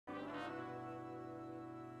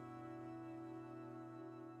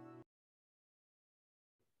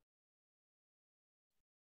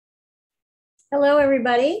Hello,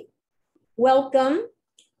 everybody. Welcome.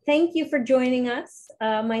 Thank you for joining us.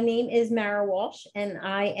 My name is Mara Walsh, and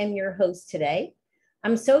I am your host today.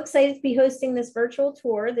 I'm so excited to be hosting this virtual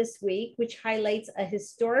tour this week, which highlights a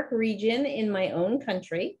historic region in my own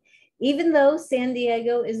country. Even though San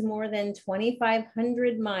Diego is more than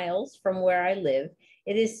 2,500 miles from where I live,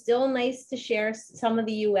 it is still nice to share some of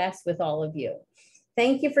the US with all of you.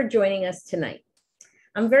 Thank you for joining us tonight.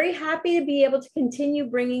 I'm very happy to be able to continue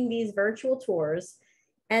bringing these virtual tours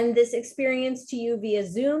and this experience to you via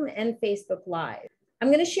Zoom and Facebook Live. I'm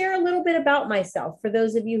going to share a little bit about myself for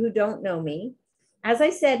those of you who don't know me. As I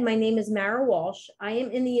said, my name is Mara Walsh. I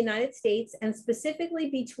am in the United States and specifically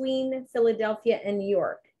between Philadelphia and New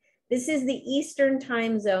York. This is the Eastern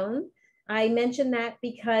time zone. I mention that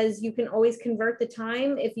because you can always convert the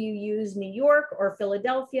time if you use New York or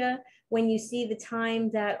Philadelphia when you see the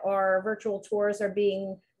time that our virtual tours are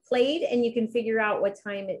being played, and you can figure out what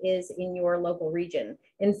time it is in your local region.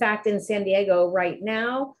 In fact, in San Diego right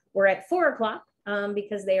now, we're at 4 o'clock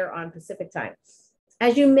because they are on Pacific time.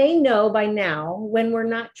 As you may know by now, when we're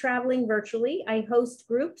not traveling virtually, I host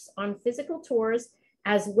groups on physical tours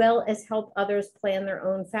as well as help others plan their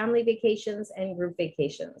own family vacations and group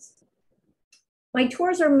vacations. My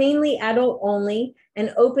tours are mainly adult only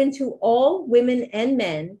and open to all women and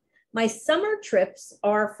men. My summer trips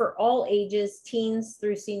are for all ages, teens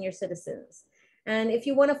through senior citizens. And if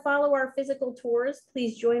you want to follow our physical tours,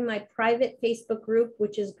 please join my private Facebook group,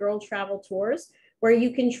 which is Girl Travel Tours, where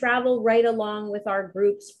you can travel right along with our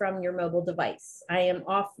groups from your mobile device. I am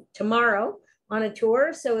off tomorrow on a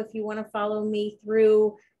tour, so if you want to follow me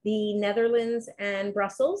through the Netherlands and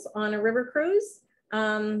Brussels on a river cruise,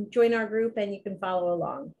 join our group and you can follow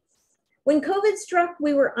along. When COVID struck,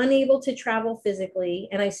 we were unable to travel physically,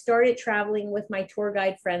 and I started traveling with my tour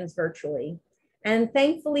guide friends virtually. And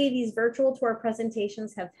thankfully, these virtual tour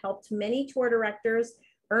presentations have helped many tour directors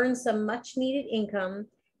earn some much needed income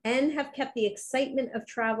and have kept the excitement of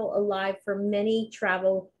travel alive for many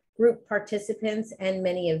travel group participants and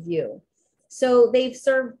many of you. So they've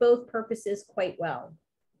served both purposes quite well.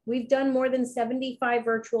 We've done more than 75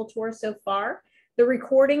 virtual tours so far. The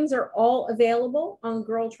recordings are all available on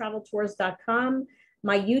girltraveltours.com,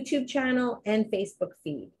 my YouTube channel, and Facebook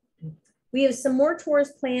feed. We have some more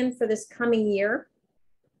tours planned for this coming year.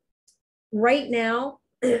 Right now,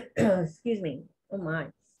 excuse me, oh my,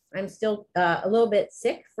 I'm still a little bit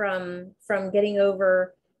sick from getting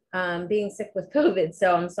over being sick with COVID.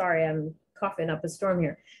 So I'm sorry, I'm coughing up a storm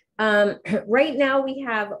here. Right now we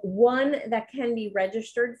have one that can be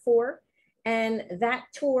registered for, and that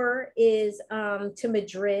tour is to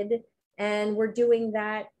Madrid, and we're doing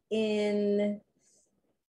that in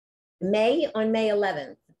May, on May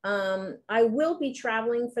 11th. I will be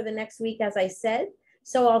traveling for the next week, as I said,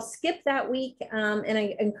 so I'll skip that week, and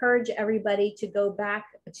I encourage everybody to go back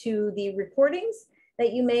to the recordings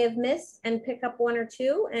that you may have missed and pick up one or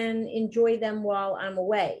two and enjoy them while I'm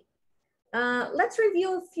away. Let's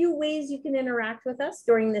review a few ways you can interact with us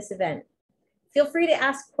during this event. Feel free to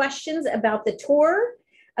ask questions about the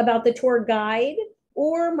tour guide,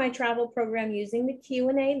 or my travel program using the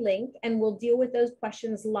Q&A link, and we'll deal with those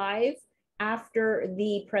questions live after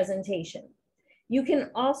the presentation. You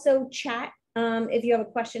can also chat if you have a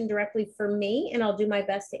question directly for me, and I'll do my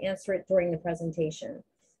best to answer it during the presentation.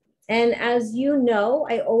 And as you know,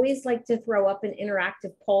 I always like to throw up an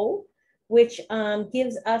interactive poll, which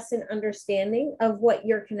gives us an understanding of what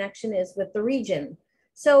your connection is with the region.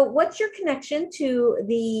 So what's your connection to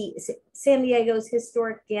the San Diego's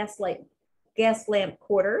historic Gaslamp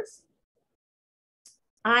Quarters?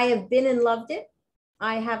 I have been and loved it.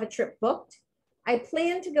 I have a trip booked. I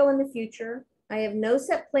plan to go in the future. I have no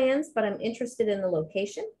set plans, but I'm interested in the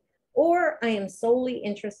location, or I am solely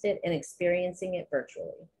interested in experiencing it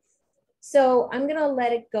virtually. So I'm going to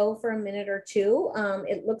let it go for a minute or two.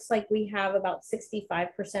 It looks like we have about 65%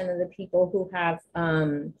 of the people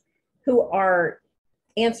who are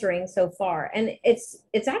answering so far, and it's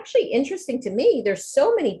actually interesting to me. There's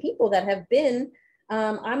so many people that have been.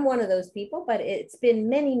 I'm one of those people, but it's been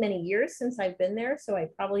many years since I've been there, so I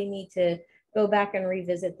probably need to go back and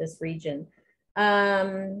revisit this region.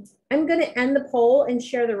 I'm going to end the poll and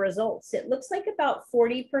share the results. It looks like about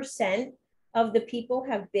 40% of the people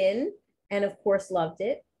have been, and of course loved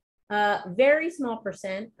it. Very small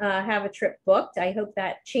percent have a trip booked. I hope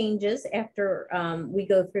that changes after we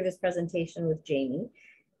go through this presentation with Jamie.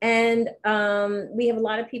 And we have a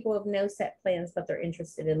lot of people who have no set plans, but they're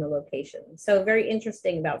interested in the location. So very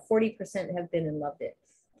interesting, about 40% have been and loved it.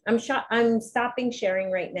 I'm stopping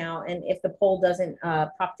sharing right now, and if the poll doesn't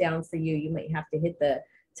pop down for you, you might have to hit the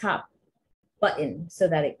top button so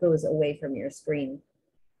that it goes away from your screen.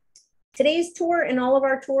 Today's tour and all of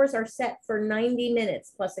our tours are set for 90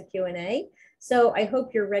 minutes plus a Q&A. So I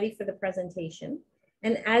hope you're ready for the presentation.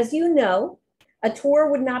 And as you know, a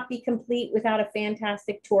tour would not be complete without a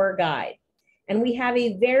fantastic tour guide. And we have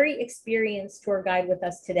a very experienced tour guide with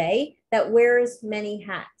us today that wears many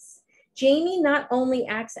hats. Jamie not only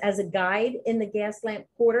acts as a guide in the Gaslamp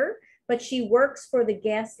Quarter, but she works for the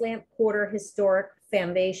Gaslamp Quarter Historic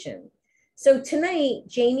Foundation. So tonight,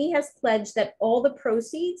 Jamie has pledged that all the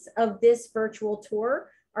proceeds of this virtual tour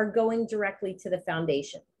are going directly to the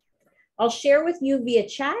foundation. I'll share with you via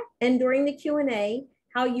chat and during the Q&A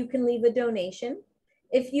how you can leave a donation.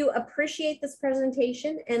 If you appreciate this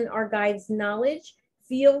presentation and our guide's knowledge,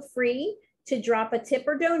 feel free to drop a tip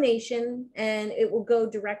or donation and it will go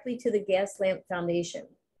directly to the Gaslamp Foundation.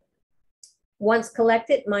 Once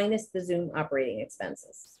collected, minus the Zoom operating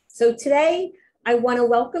expenses. So today, I want to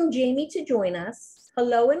welcome Jamie to join us.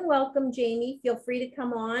 Hello and welcome, Jamie. Feel free to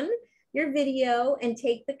come on your video and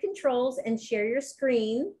take the controls and share your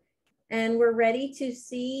screen. And we're ready to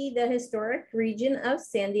see the historic region of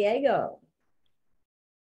San Diego.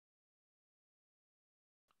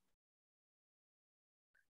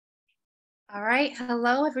 All right,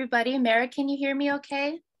 hello everybody. Mara, can you hear me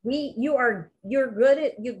okay? You're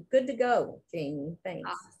good to go, Jamie. Thanks.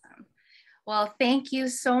 Awesome. Well, thank you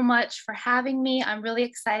so much for having me. I'm really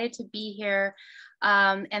excited to be here.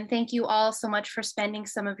 And thank you all so much for spending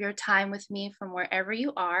some of your time with me from wherever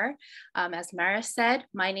you are. As Mara said,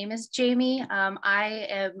 my name is Jamie. I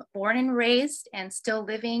am born and raised and still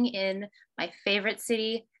living in my favorite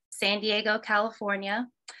city, San Diego, California.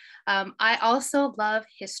 I also love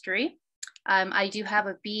history. I do have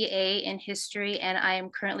a BA in history and I am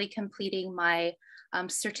currently completing my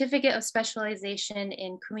certificate of specialization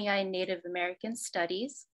in Kumeyaay Native American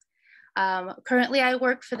Studies. Currently, I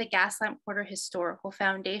work for the Gaslamp Quarter Historical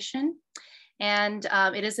Foundation, and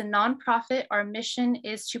it is a nonprofit. Our mission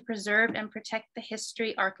is to preserve and protect the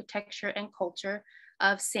history, architecture, and culture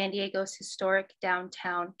of San Diego's historic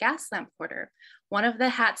downtown Gaslamp Quarter. One of the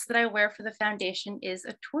hats that I wear for the foundation is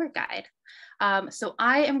a tour guide. So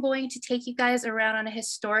I am going to take you guys around on a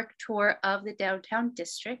historic tour of the downtown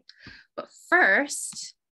district. But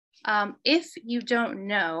first, if you don't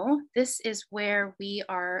know, this is where we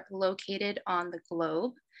are located on the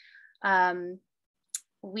globe.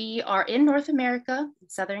 We are in North America,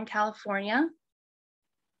 Southern California.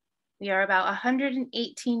 We are about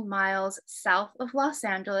 118 miles south of Los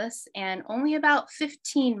Angeles and only about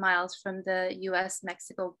 15 miles from the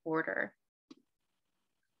US-Mexico border.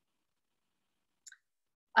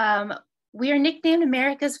 We are nicknamed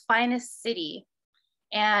America's finest city.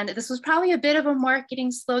 And this was probably a bit of a marketing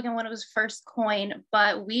slogan when it was first coined,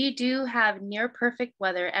 but we do have near perfect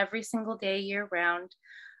weather every single day year round.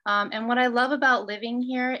 And what I love about living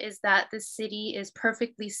here is that the city is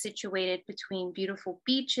perfectly situated between beautiful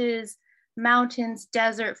beaches, mountains,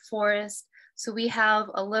 desert, forest. So we have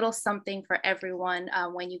a little something for everyone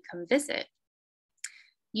when you come visit.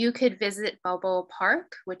 You could visit Balboa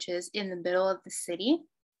Park, which is in the middle of the city.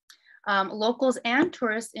 Locals and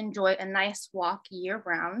tourists enjoy a nice walk year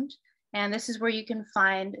round. And this is where you can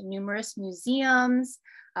find numerous museums,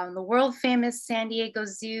 the world famous San Diego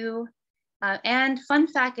Zoo. And fun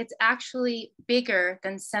fact, it's actually bigger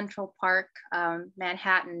than Central Park,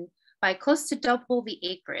 Manhattan, by close to double the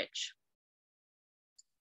acreage.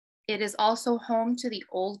 It is also home to the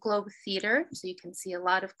Old Globe Theater, so you can see a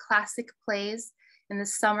lot of classic plays. In the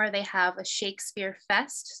summer, they have a Shakespeare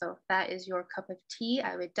Fest, so if that is your cup of tea,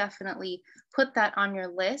 I would definitely put that on your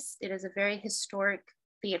list. It is a very historic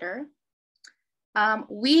theater.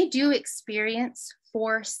 We do experience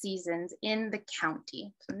 4 seasons in the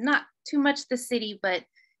county, so not too much the city, but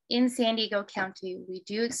in San Diego County, we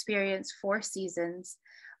do experience 4 seasons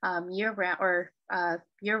year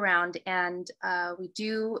round, and we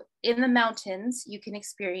do, in the mountains, you can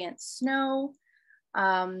experience snow.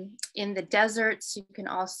 In the deserts, you can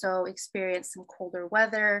also experience some colder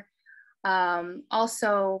weather.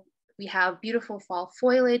 Also, we have beautiful fall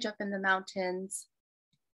foliage up in the mountains.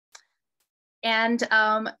 And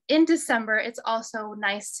in December, it's also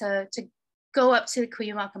nice to go up to the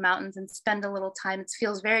Cuyamaca Mountains and spend a little time. It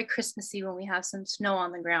feels very Christmassy when we have some snow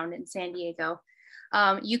on the ground in San Diego.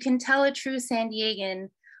 You can tell a true San Diegan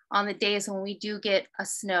on the days when we do get a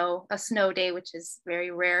snow day, which is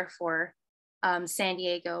very rare for San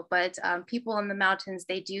Diego, but people in the mountains,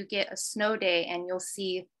 they do get a snow day and you'll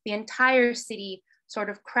see the entire city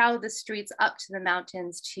sort of crowd the streets up to the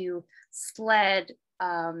mountains to sled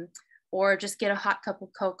or just get a hot cup of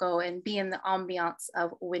cocoa and be in the ambiance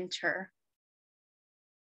of winter.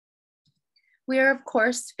 We are, of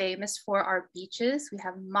course, famous for our beaches. We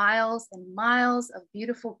have miles and miles of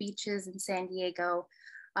beautiful beaches in San Diego.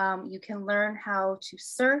 You can learn how to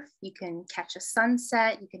surf, you can catch a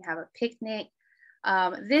sunset, you can have a picnic.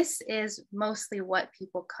 This is mostly what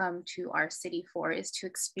people come to our city for, is to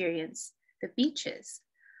experience the beaches.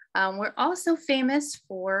 We're also famous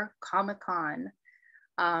for Comic-Con.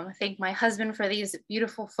 I thank my husband for these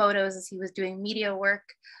beautiful photos as he was doing media work.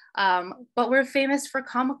 But we're famous for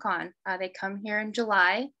Comic-Con. They come here in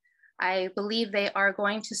July. I believe they are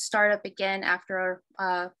going to start up again after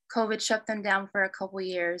COVID shut them down for a couple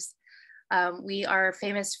years. We are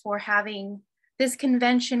famous for having this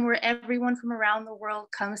convention where everyone from around the world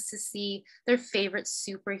comes to see their favorite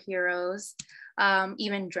superheroes,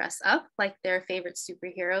 even dress up like their favorite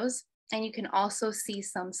superheroes. And you can also see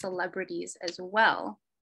some celebrities as well.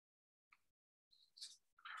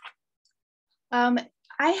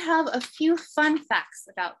 I have a few fun facts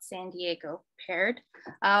about San Diego prepared,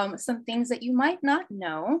 some things that you might not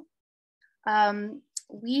know.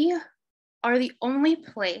 We are the only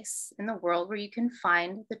place in the world where you can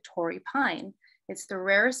find the Torrey pine. It's the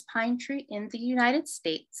rarest pine tree in the United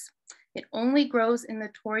States. It only grows in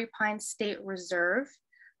the Torrey Pine State Reserve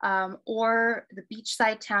or the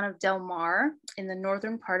beachside town of Del Mar in the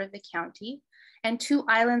northern part of the county, and 2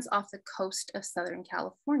 islands off the coast of Southern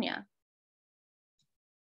California.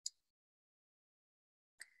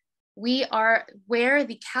 We are where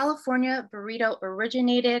the California burrito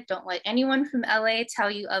originated. Don't let anyone from LA tell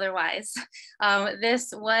you otherwise.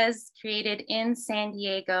 This was created in San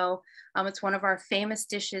Diego. It's one of our famous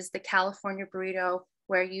dishes, the California burrito,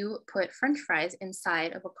 where you put French fries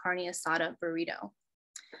inside of a carne asada burrito.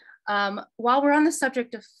 While we're on the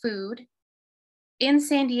subject of food, in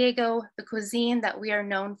San Diego, the cuisine that we are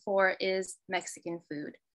known for is Mexican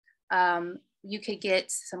food. You could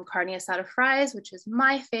get some carne asada fries, which is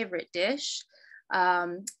my favorite dish.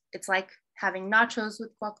 It's like having nachos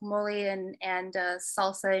with guacamole and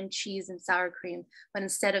salsa and cheese and sour cream, but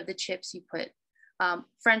instead of the chips, you put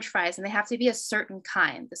French fries, and they have to be a certain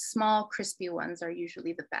kind. The small, crispy ones are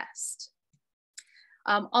usually the best.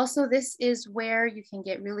 Also, this is where you can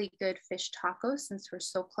get really good fish tacos since we're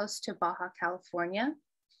so close to Baja California.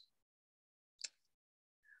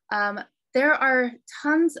 There are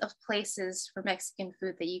tons of places for Mexican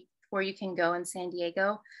food that where you can go in San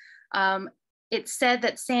Diego. It's said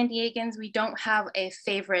that San Diegans, we don't have a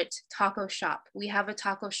favorite taco shop. We have a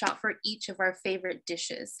taco shop for each of our favorite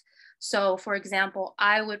dishes. So for example,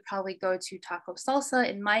 I would probably go to Taco Salsa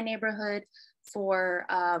in my neighborhood for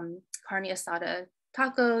carne asada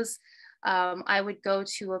tacos. I would go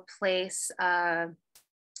to a place,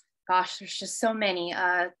 gosh, there's just so many.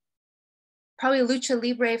 Probably Lucha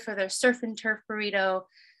Libre for their surf and turf burrito.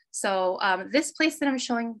 So this place that I'm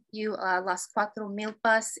showing you, Las Cuatro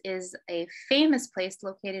Milpas, is a famous place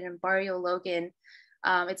located in Barrio Logan.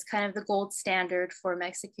 It's kind of the gold standard for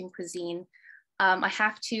Mexican cuisine. I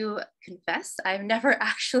have to confess, I've never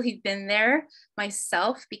actually been there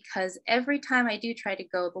myself because every time I do try to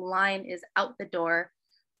go, the line is out the door.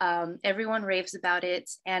 Everyone raves about it,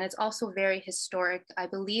 and it's also very historic. I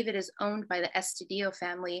believe it is owned by the Estudillo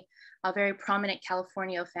family, a very prominent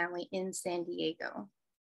California family in San Diego.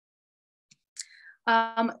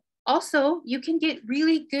 Also, you can get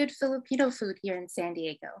really good Filipino food here in San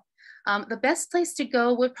Diego. The best place to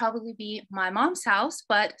go would probably be my mom's house,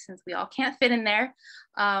 but since we all can't fit in there,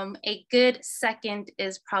 a good second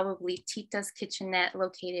is probably Tita's Kitchenette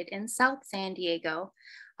located in South San Diego.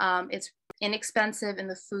 It's inexpensive and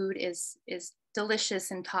the food is delicious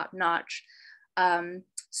and top notch.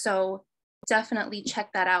 So definitely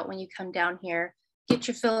check that out when you come down here. Get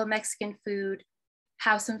your fill of Mexican food,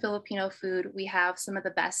 have some Filipino food. We have some of the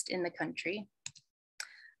best in the country.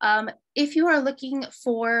 If you are looking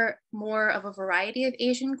for more of a variety of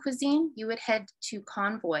Asian cuisine, you would head to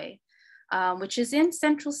Convoy, which is in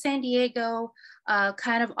central San Diego,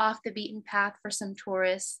 kind of off the beaten path for some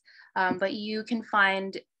tourists, but you can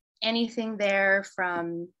find anything there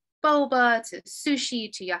from boba to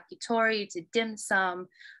sushi to yakitori to dim sum,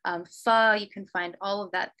 pho. You can find all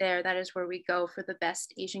of that there. That is where we go for the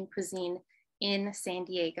best Asian cuisine in San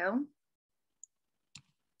Diego.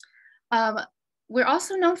 We're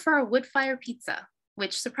also known for our wood fire pizza,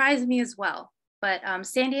 which surprised me as well. But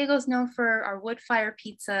San Diego is known for our wood fire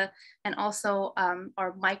pizza and also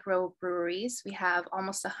our micro breweries. We have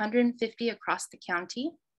almost 150 across the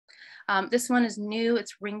county. This one is new,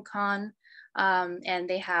 it's Rincon, and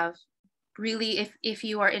they have really, if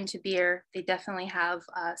you are into beer, they definitely have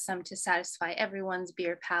some to satisfy everyone's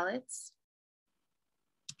beer palates.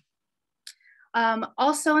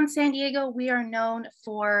 Also in San Diego, we are known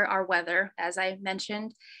for our weather, as I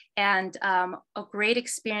mentioned, and a great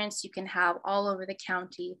experience you can have all over the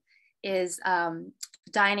county is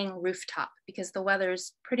dining rooftop, because the weather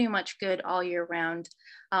is pretty much good all year round.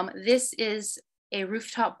 This is a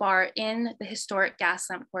rooftop bar in the historic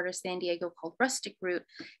Gaslamp Quarter, San Diego, called Rustic Root.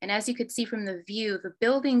 And as you could see from the view, the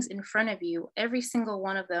buildings in front of you, every single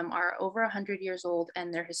one of them are over 100 years old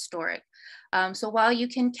and they're historic. So while you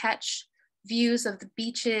can catch views of the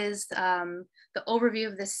beaches, the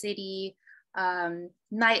overview of the city,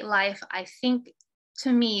 nightlife, I think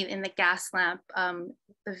to me in the Gaslamp,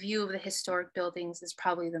 the view of the historic buildings is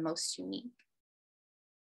probably the most unique.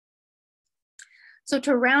 So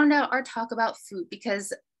to round out our talk about food,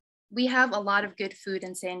 because we have a lot of good food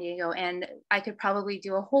in San Diego, and I could probably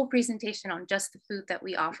do a whole presentation on just the food that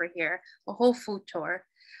we offer here, a whole food tour.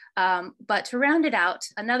 But to round it out,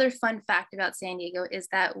 another fun fact about San Diego is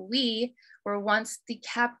that we were once the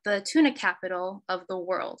tuna capital of the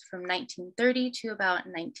world from 1930 to about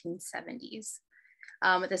 1970s.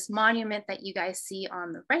 This monument that you guys see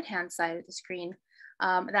on the right-hand side of the screen,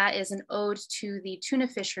 that is an ode to the tuna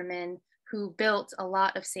fishermen who built a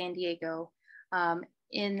lot of San Diego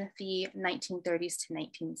in the 1930s to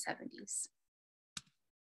 1970s.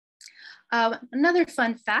 Another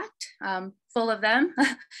fun fact, full of them.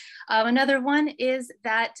 Another one is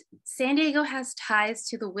that San Diego has ties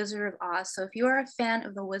to the Wizard of Oz. So if you are a fan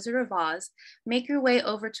of the Wizard of Oz, make your way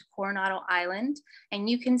over to Coronado Island and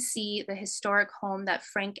you can see the historic home that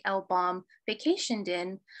Frank L. Baum vacationed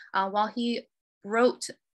in while he wrote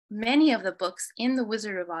many of the books in the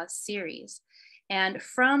Wizard of Oz series. And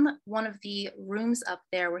from one of the rooms up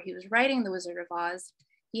there where he was writing the Wizard of Oz,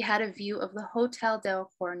 he had a view of the Hotel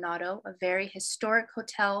del Coronado, a very historic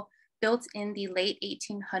hotel built in the late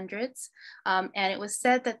 1800s. And it was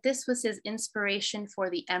said that this was his inspiration for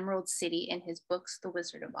the Emerald City in his books, The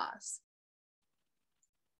Wizard of Oz.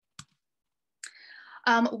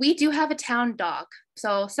 We do have a town dog.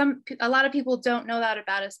 So a lot of people don't know that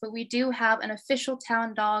about us, but we do have an official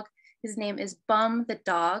town dog. His name is Bum the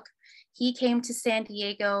dog. He came to San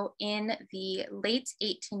Diego in the late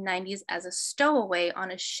 1890s as a stowaway on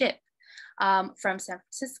a ship from San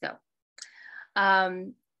Francisco.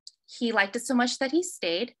 He liked it so much that he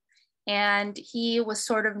stayed, and he was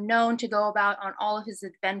sort of known to go about on all of his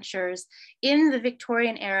adventures. In the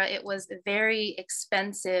Victorian era, it was very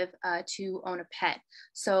expensive to own a pet.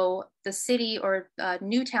 So the city, or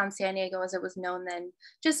Newtown San Diego as it was known then,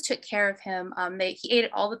 just took care of him. He ate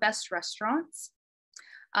at all the best restaurants.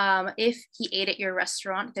 If he ate at your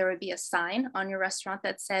restaurant, there would be a sign on your restaurant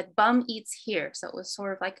that said, "Bum eats here." So it was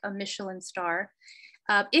sort of like a Michelin star.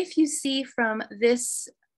 If you see from this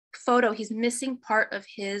photo, he's missing part of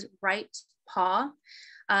his right paw.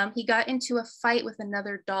 He got into a fight with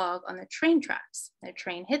another dog on the train tracks. The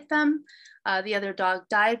train hit them. The other dog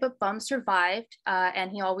died, but Bum survived.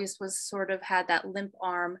 And he always was sort of had that limp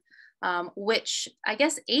arm, which I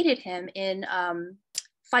guess aided him in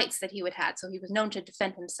fights that he would have. So he was known to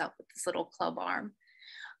defend himself with this little club arm.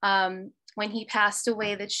 When he passed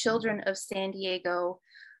away, the children of San Diego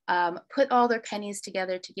put all their pennies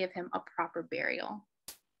together to give him a proper burial.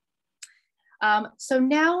 So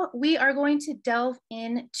now we are going to delve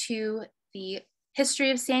into the history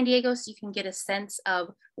of San Diego so you can get a sense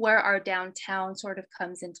of where our downtown sort of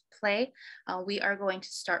comes into play. We are going to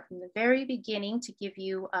start from the very beginning to give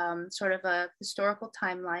you sort of a historical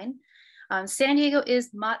timeline. San Diego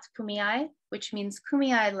is Mat Kumeyaay, which means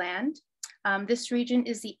Kumeyaay land. This region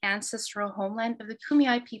is the ancestral homeland of the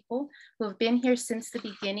Kumeyaay people who have been here since the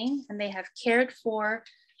beginning, and they have cared for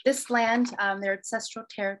this land, their ancestral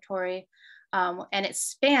territory, and it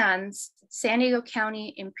spans San Diego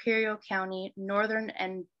County, Imperial County, northern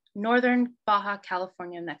Baja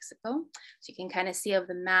California, Mexico. So you can kind of see of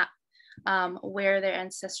the map where their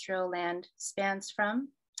ancestral land spans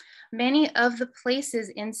from. Many of the places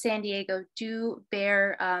in San Diego do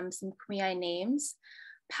bear some Kumeyaay names.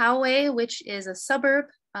 Poway, which is a suburb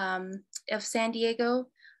of San Diego,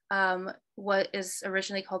 what is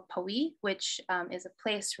originally called Pauwi, which is a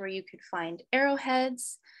place where you could find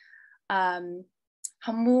arrowheads.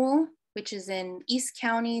 Jamul, which is in East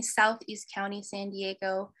County, Southeast County, San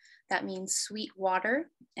Diego. That means sweet water.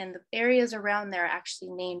 And the areas around there are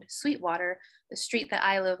actually named Sweetwater. The street that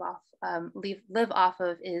I live off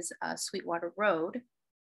of is Sweetwater Road.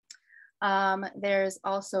 There's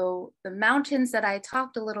also the mountains that I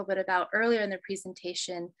talked a little bit about earlier in the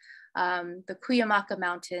presentation, the Cuyamaca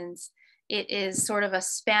Mountains. It is sort of a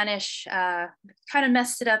Spanish, kind of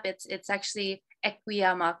messed it up. It's actually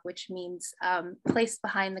Equiyamac, which means place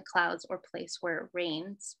behind the clouds or place where it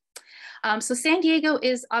rains. So San Diego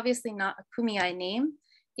is obviously not a Kumeyaay name.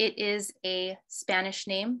 It is a Spanish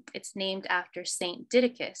name. It's named after Saint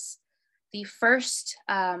Didacus. The first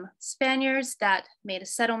Spaniards that made a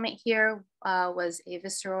settlement here was a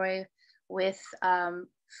viceroy with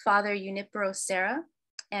Father Junipero Serra,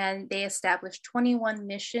 and they established 21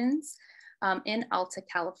 missions in Alta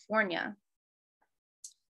California.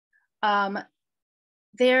 The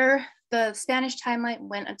Spanish timeline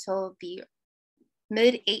went until the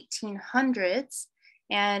mid-1800s,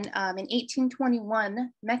 and in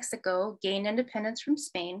 1821, Mexico gained independence from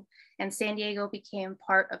Spain, and San Diego became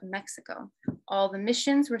part of Mexico. All the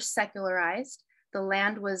missions were secularized. The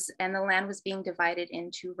land was being divided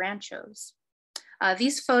into ranchos.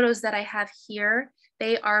 These photos that I have here,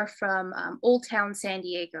 they are from Old Town San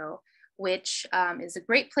Diego, which is a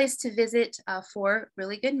great place to visit for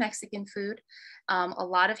really good Mexican food. A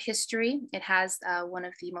lot of history. It has one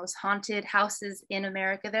of the most haunted houses in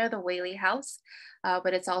America there, the Whaley House,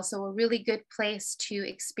 but it's also a really good place to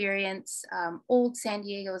experience old San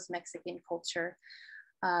Diego's Mexican culture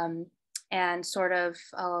and sort of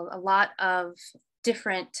a lot of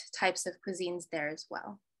different types of cuisines there as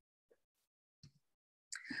well.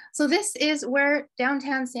 So this is where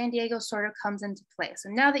downtown San Diego sort of comes into play. So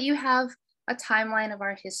now that you have a timeline of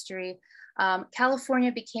our history,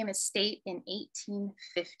 California became a state in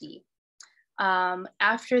 1850.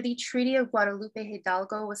 After the Treaty of Guadalupe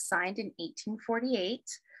Hidalgo was signed in 1848,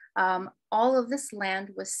 all of this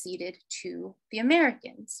land was ceded to the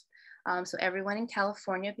Americans. So everyone in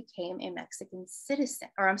California became a Mexican citizen,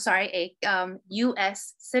 or I'm sorry, a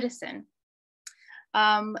US citizen.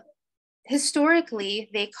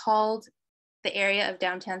 Historically, they called the area of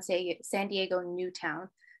downtown San Diego Newtown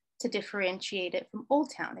to differentiate it from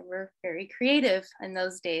Old Town. They were very creative in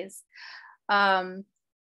those days.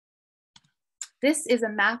 This is a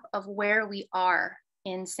map of where we are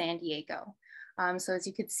in San Diego. So as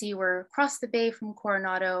you could see, we're across the bay from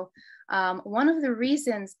Coronado. One of the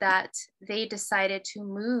reasons that they decided to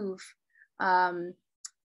move the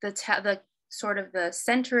sort of the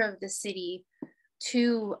center of the city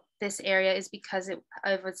to this area is because of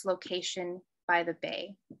its location by the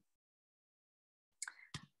bay.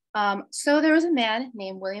 So there was a man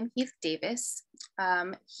named William Heath Davis.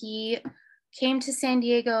 He came to San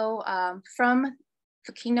Diego from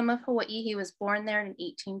the Kingdom of Hawaii. He was born there in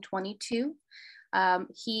 1822.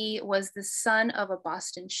 He was the son of a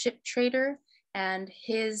Boston ship trader, and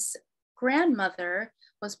his grandmother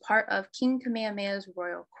was part of King Kamehameha's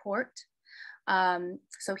royal court.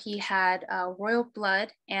 So he had royal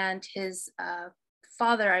blood, and his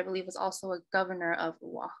father, I believe, was also a governor of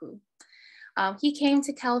Oahu. He came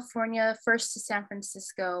to California, first to San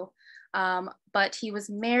Francisco, but he was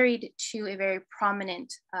married to a very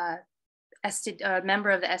prominent member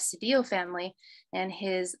of the Estudillo family, and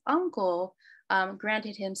his uncle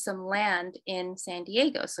granted him some land in San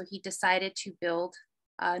Diego. So he decided to build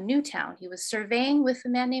Newtown. He was surveying with a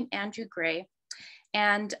man named Andrew Gray,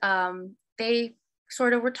 and they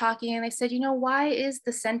sort of were talking, and they said, you know, why is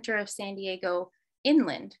the center of San Diego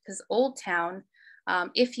inland? Because Old Town,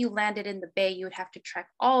 if you landed in the bay, you would have to trek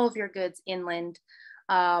all of your goods inland,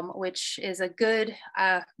 which is a good,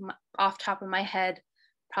 off top of my head,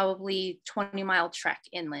 probably 20-mile trek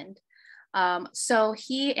inland. So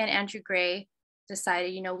he and Andrew Gray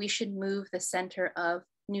decided, you know, we should move the center of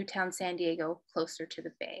Newtown, San Diego closer to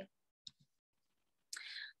the bay.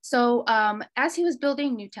 So as he was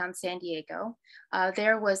building Newtown, San Diego,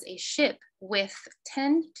 there was a ship with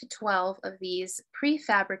 10 to 12 of these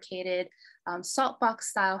prefabricated salt box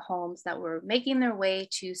style homes that were making their way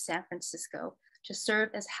to San Francisco to serve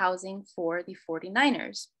as housing for the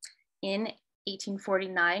 49ers. In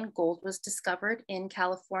 1849, gold was discovered in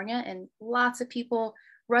California, and lots of people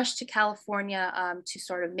rushed to California to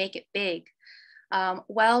sort of make it big.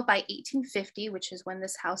 Well, by 1850, which is when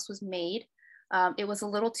this house was made, it was a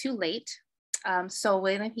little too late. So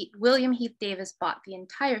William Heath Davis bought the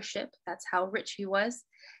entire ship. That's how rich he was.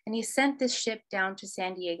 And he sent this ship down to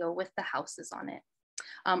San Diego with the houses on it.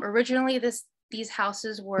 Originally, these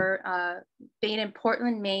houses were made in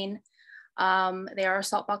Portland, Maine. They are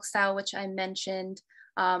salt box style, which I mentioned.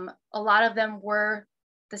 A lot of them were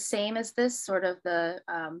the same as this, sort of the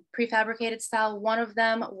prefabricated style. One of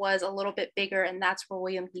them was a little bit bigger, and that's where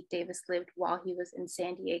William Heath Davis lived while he was in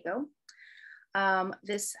San Diego.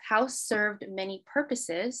 This house served many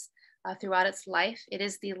purposes throughout its life. It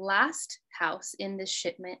is the last house in this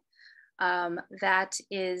shipment from that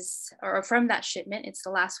shipment. It's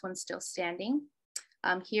the last one still standing.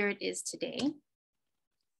 Here it is today.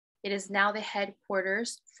 It is now the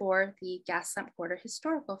headquarters for the Gaslamp Quarter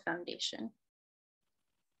Historical Foundation.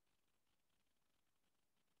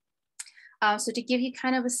 So to give you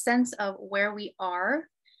kind of a sense of where we are,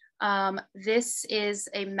 this is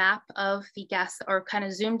a map of the or kind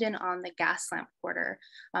of zoomed in on the Gaslamp Quarter.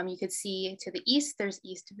 You could see to the east, there's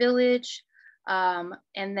East Village.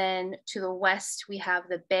 And then to the west, we have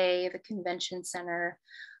the Bay, the Convention Center,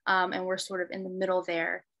 and we're sort of in the middle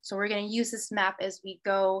there. So we're going to use this map as we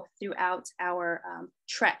go throughout our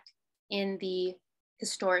trek in the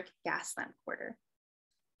historic Gaslamp Quarter.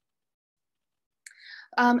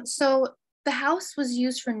 So the house was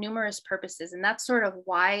used for numerous purposes, and that's sort of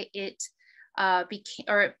why it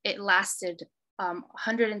it lasted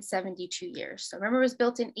 172 years. So remember, it was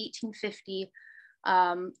built in 1850,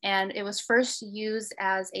 and it was first used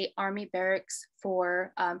as an army barracks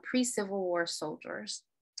for pre-Civil War soldiers.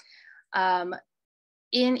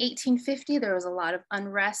 In 1850, there was a lot of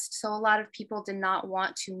unrest, so a lot of people did not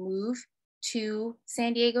want to move to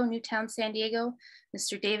San Diego, Newtown, San Diego.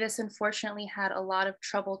 Mr. Davis, unfortunately, had a lot of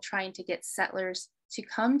trouble trying to get settlers to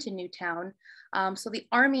come to Newtown. So the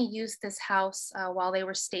Army used this house while they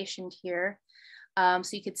were stationed here. So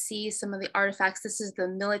you could see some of the artifacts. This is the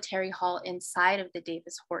military hall inside of the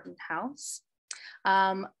Davis Horton house.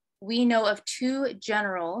 We know of two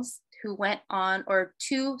generals who went on, or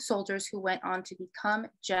two soldiers who went on to become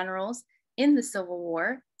generals in the Civil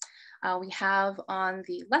War. We have on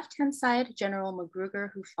the left-hand side, General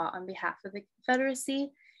Magruder, who fought on behalf of the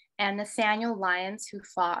Confederacy, and Nathaniel Lyons, who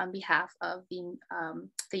fought on behalf of the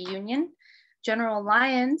Union. General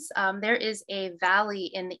Lyons, there is a valley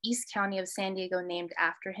in the East County of San Diego named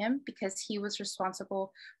after him because he was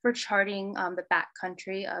responsible for charting the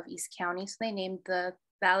backcountry of East County, so they named the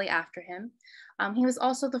valley after him. He was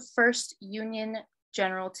also the first Union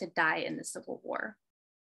general to die in the Civil War.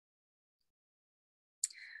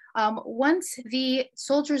 Once the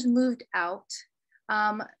soldiers moved out,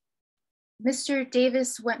 Mr.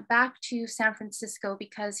 Davis went back to San Francisco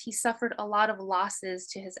because he suffered a lot of losses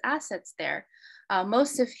to his assets there.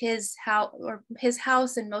 Most of his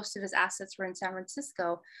house and most of his assets were in San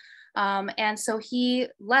Francisco. And so he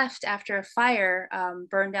left after a fire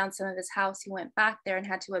burned down some of his house. He went back there and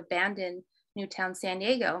had to abandon Newtown, San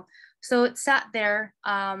Diego. So it sat there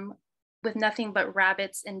with nothing but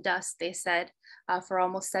rabbits and dust, they said, for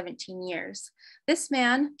almost 17 years. This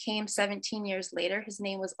man came 17 years later. His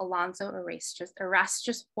name was Alonzo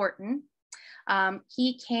Erastus Horton.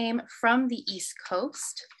 He came from the East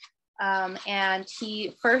Coast, and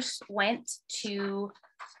he first went to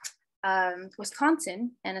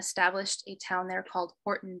Wisconsin and established a town there called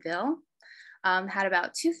Hortonville. Had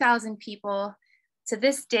about 2,000 people. To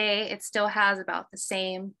this day, it still has about the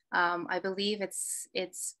same. I believe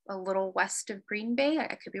it's a little west of Green Bay.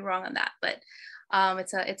 I could be wrong on that, but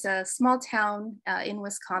it's a small town in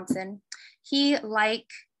Wisconsin. He, like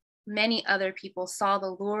many other people, saw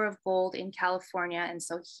the lure of gold in California, and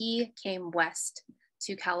so he came west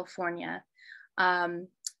to California.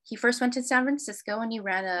 He first went to San Francisco and he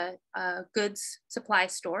ran a goods supply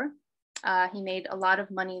store. He made a lot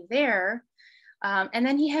of money there. And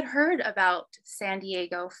then he had heard about San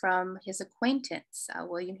Diego from his acquaintance,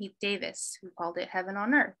 William Heath Davis, who called it heaven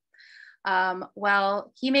on earth.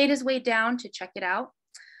 Well, he made his way down to check it out.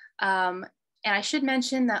 And I should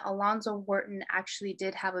mention that Alonzo Horton actually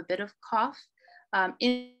did have a bit of cough.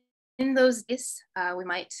 In those days, we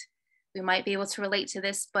might be able to relate to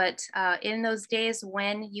this, but in those days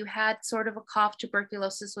when you had sort of a cough,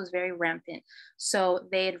 tuberculosis was very rampant. So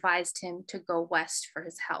they advised him to go west for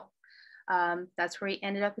his health. That's where he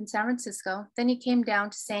ended up in San Francisco. Then he came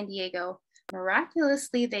down to San Diego.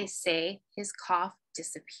 Miraculously, they say his cough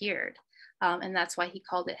disappeared. And that's why he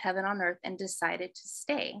called it heaven on earth and decided to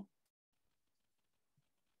stay.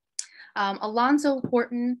 Alonzo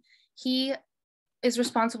Horton, he is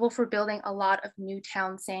responsible for building a lot of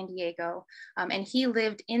Newtown, San Diego. And he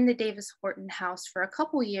lived in the Davis Horton house for a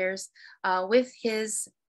couple years with his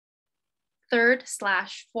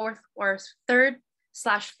third/fourth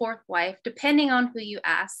wife, depending on who you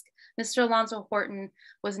ask. Mr. Alonzo Horton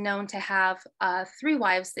was known to have 3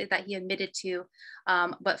 wives that he admitted to,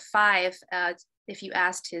 but 5 if you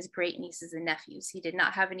asked his great nieces and nephews. He did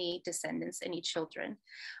not have any descendants, any children.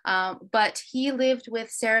 But he lived with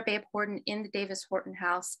Sarah Babe Horton in the Davis Horton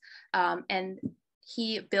house, and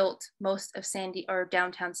he built most of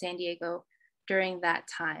downtown San Diego during that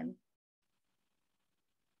time.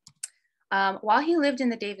 While he lived in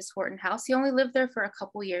the Davis Horton house, he only lived there for a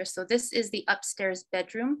couple years. So this is the upstairs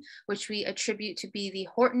bedroom, which we attribute to be the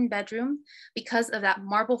Horton bedroom because of that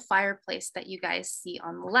marble fireplace that you guys see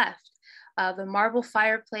on the left. The marble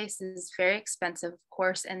fireplace is very expensive, of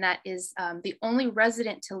course, and that is the only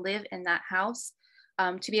resident to live in that house.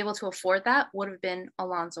 To be able to afford that would have been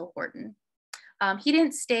Alonzo Horton. He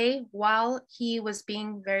didn't stay while he was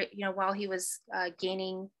being while he was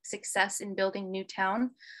gaining success in building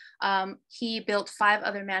Newtown. He built 5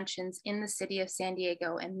 other mansions in the city of San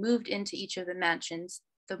Diego and moved into each of the mansions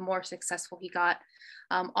the more successful he got.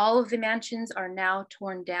 All of the mansions are now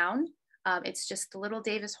torn down. It's just the little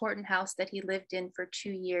Davis Horton house that he lived in for 2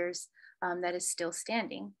 years that is still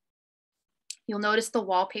standing. You'll notice the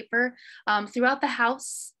wallpaper throughout the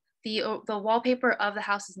house. The wallpaper of the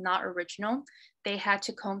house is not original. They had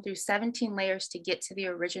to comb through 17 layers to get to the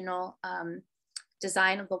original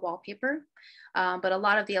design of the wallpaper. But a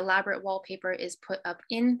lot of the elaborate wallpaper is put up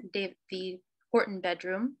in the Horton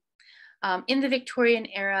bedroom. In the Victorian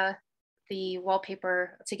era, the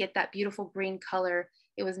wallpaper, to get that beautiful green color,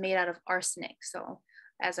 it was made out of arsenic. So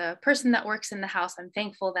as a person that works in the house, I'm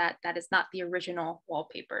thankful that that is not the original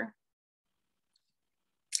wallpaper.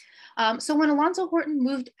 So when Alonzo Horton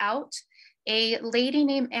moved out, a lady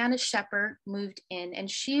named Anna Shepard moved in, and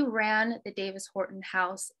she ran the Davis Horton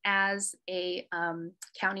house as a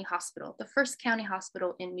county hospital, the first county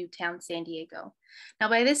hospital in Newtown, San Diego. Now,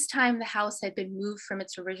 by this time, the house had been moved from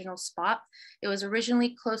its original spot. It was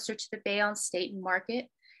originally closer to the Bayonne State and Market,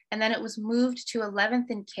 and then it was moved to 11th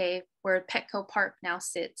and K, where Petco Park now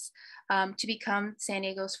sits, to become San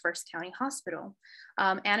Diego's first county hospital.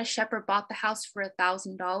 Anna Shepard bought the house for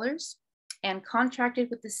 $1,000 and contracted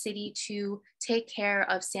with the city to take care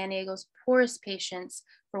of San Diego's poorest patients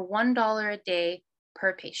for $1 a day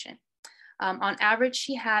per patient. On average,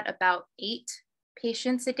 she had about 8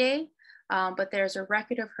 patients a day, but there's a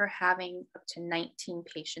record of her having up to 19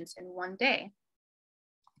 patients in one day.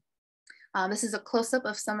 This is a close-up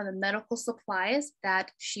of some of the medical supplies that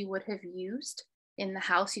she would have used in the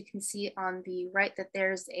house. You can see on the right that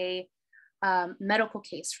there's a medical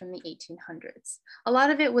case from the 1800s. A lot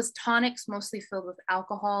of it was tonics, mostly filled with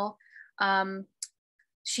alcohol.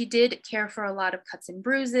 She did care for a lot of cuts and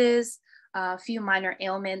bruises, a few minor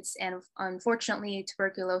ailments, and unfortunately,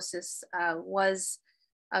 tuberculosis was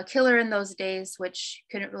a killer in those days, which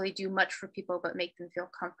couldn't really do much for people but make them feel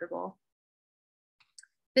comfortable.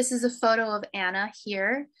 This is a photo of Anna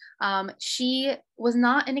here. She was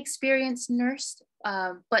not an experienced nurse,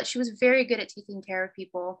 but she was very good at taking care of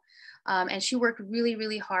people. And she worked really,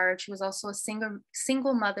 really hard. She was also a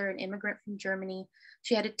single mother, an immigrant from Germany.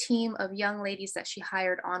 She had a team of young ladies that she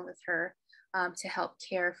hired on with her to help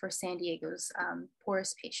care for San Diego's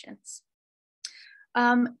poorest patients.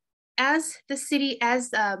 As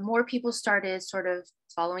more people started sort of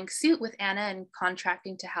following suit with Anna and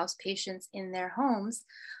contracting to house patients in their homes,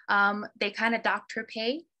 they kind of docked her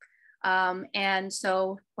pay. And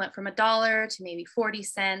so went from $1 to maybe 40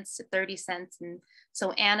 cents to 30 cents. And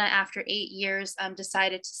so Anna, after 8 years,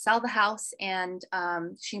 decided to sell the house, and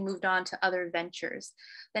she moved on to other ventures.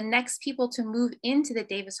 The next people to move into the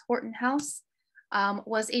Davis Horton house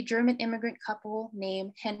was a German immigrant couple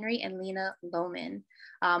named Henry and Lena Lohman.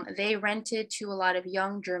 They rented to a lot of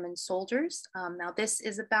young German soldiers. Now this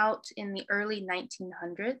is about in the early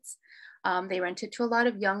 1900s. They rented to a lot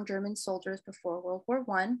of young German soldiers before World War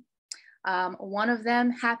I. One of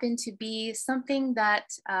them happened to be something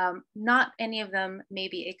that not any of them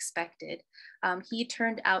maybe expected. He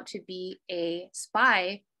turned out to be a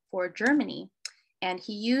spy for Germany, and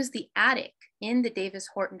he used the attic in the Davis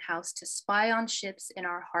Horton house to spy on ships in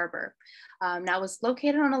our harbor. Now it was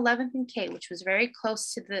located on 11th and K, which was very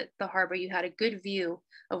close to the harbor. You had a good view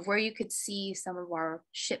of where you could see some of our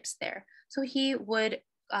ships there. So he would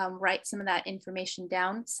write some of that information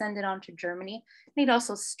down, send it on to Germany, and he'd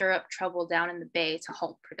also stir up trouble down in the bay to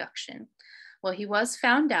halt production. Well, he was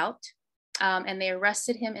found out, and they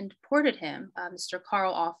arrested him and deported him, Mr.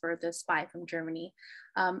 Karl Offer, the spy from Germany.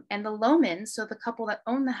 And the Lohmans, so the couple that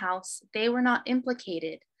owned the house, they were not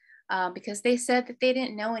implicated because they said that they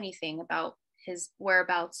didn't know anything about his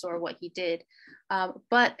whereabouts or what he did.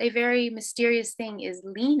 But a very mysterious thing is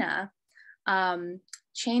Lena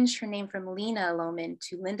changed her name from Lena Lohman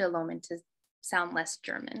to Linda Lohman to sound less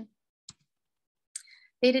German.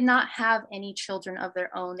 They did not have any children of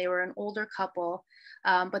their own. They were an older couple,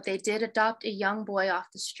 but they did adopt a young boy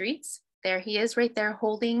off the streets. There he is right there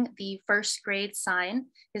holding the first grade sign.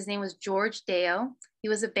 His name was George Deo. He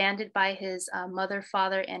was abandoned by his mother,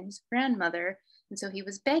 father, and his grandmother. And so he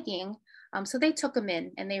was begging. So they took him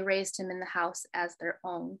in and they raised him in the house as their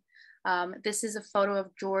own. This is a photo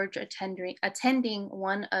of George attending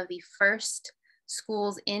one of the first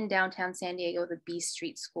schools in downtown San Diego, the B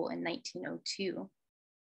Street School, in 1902.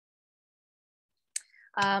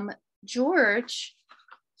 George,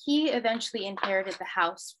 he eventually inherited the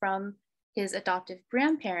house from his adoptive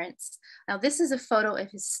grandparents. Now this is a photo of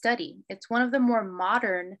his study. It's one of the more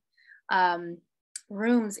modern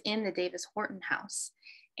rooms in the Davis Horton house.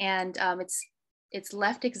 And it's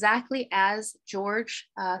left exactly as George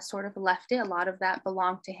sort of left it. A lot of that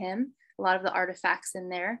belonged to him, a lot of the artifacts in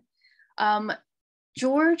there.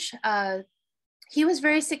 George, he was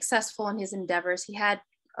very successful in his endeavors. He had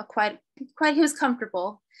he was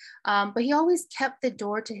comfortable, but he always kept the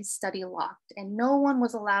door to his study locked and no one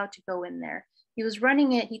was allowed to go in there. He was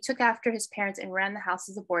running it. He took after his parents and ran the house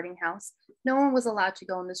as a boarding house. No one was allowed to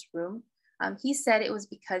go in this room. He said it was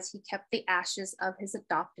because he kept the ashes of his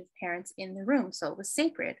adoptive parents in the room, so it was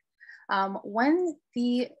sacred. When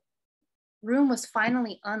the room was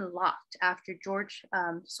finally unlocked after George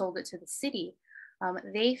sold it to the city,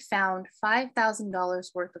 they found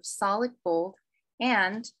 $5,000 worth of solid gold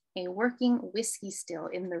and a working whiskey still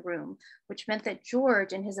in the room, which meant that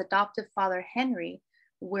George and his adoptive father, Henry,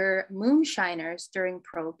 were moonshiners during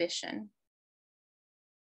Prohibition.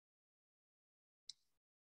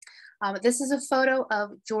 This is a photo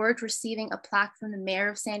of George receiving a plaque from the mayor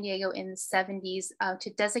of San Diego in the 70s to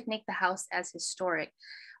designate the house as historic.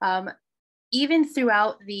 Even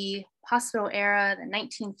throughout the hospital era, the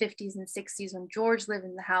 1950s and 60s, when George lived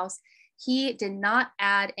in the house, he did not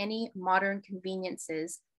add any modern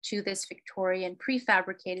conveniences to this Victorian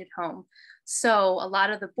prefabricated home. So a lot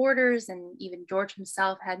of the boarders and even George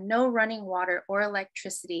himself had no running water or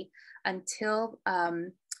electricity until,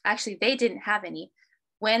 actually they didn't have any.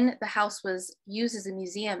 When the house was used as a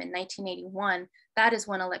museum in 1981, that is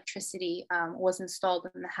when electricity was installed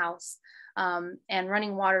in the house. And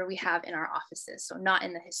running water we have in our offices, so not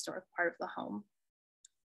in the historic part of the home.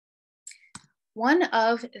 One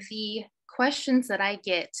of the questions that I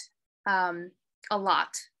get a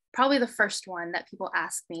lot, probably the first one that people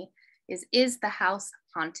ask me is the house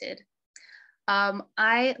haunted?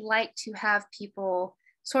 I like to have people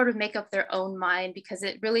sort of make up their own mind because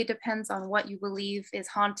it really depends on what you believe is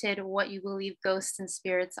haunted, what you believe ghosts and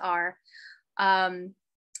spirits are.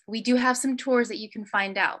 We do have some tours that you can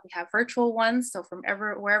find out. We have virtual ones, so from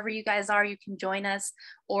wherever you guys are, you can join us,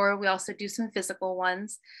 or we also do some physical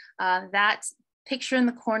ones. That picture in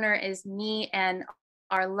the corner is me and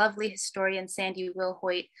our lovely historian, Sandy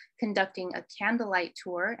Wilhoit, conducting a candlelight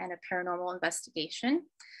tour and a paranormal investigation.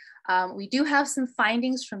 We do have some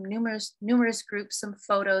findings from numerous groups, some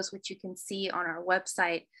photos, which you can see on our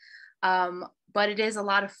website, but it is a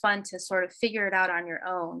lot of fun to sort of figure it out on your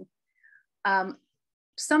own.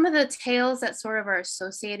 Some of the tales that sort of are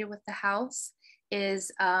associated with the house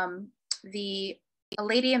is a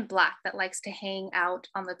lady in black that likes to hang out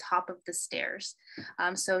on the top of the stairs.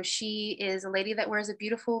 So she is a lady that wears a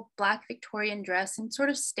beautiful black Victorian dress and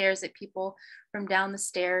sort of stares at people from down the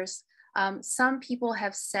stairs. Some people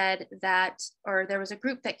have said that, or there was a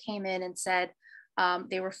group that came in and said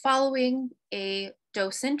they were following a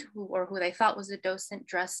docent who they thought was a docent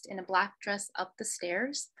dressed in a black dress up the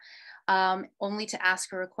stairs, only to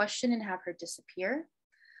ask her a question and have her disappear.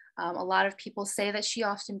 A lot of people say that she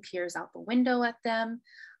often peers out the window at them.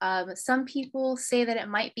 Some people say that it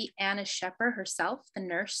might be Anna Shepard herself, the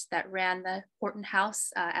nurse that ran the Horton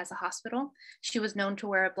House as a hospital. She was known to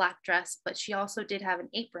wear a black dress, but she also did have an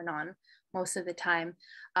apron on most of the time.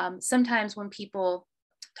 Sometimes when people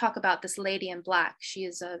talk about this lady in black, she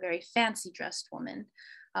is a very fancy dressed woman.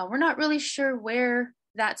 We're not really sure where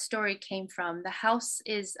that story came from. The house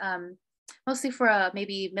is mostly for a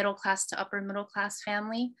maybe middle class to upper middle class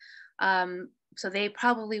family. So they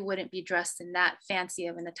probably wouldn't be dressed in that fancy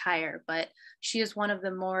of an attire, but she is one of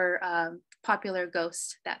the more popular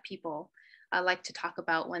ghosts that people like to talk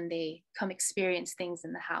about when they come experience things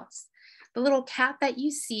in the house. The little cat that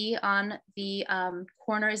you see on the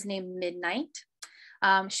corner is named Midnight.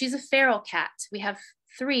 She's a feral cat. We have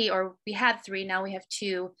three, or we had three, now we have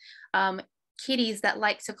two kitties that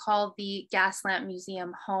like to call the Gaslamp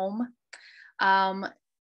Museum home.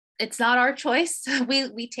 It's not our choice.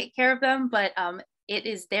 We take care of them, but it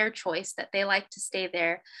is their choice that they like to stay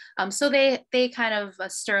there. So they kind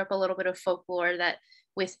of stir up a little bit of folklore that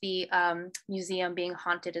with the museum being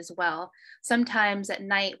haunted as well. Sometimes at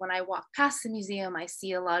night when I walk past the museum, I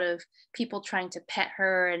see a lot of people trying to pet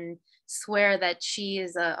her and swear that she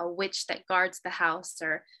is a witch that guards the house,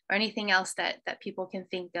 or anything else that people can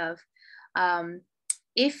think of.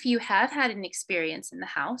 If you have had an experience in the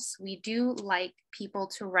house, we do like people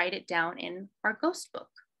to write it down in our ghost book.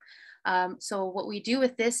 So what we do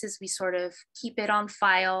with this is we sort of keep it on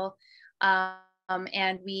file,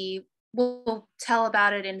 and we will tell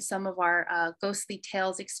about it in some of our ghostly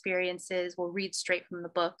tales experiences. We'll read straight from the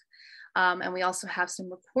book. And we also have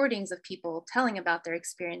some recordings of people telling about their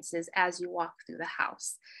experiences as you walk through the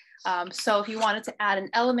house. So if you wanted to add an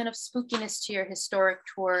element of spookiness to your historic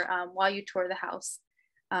tour while you tour the house,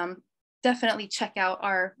 definitely check out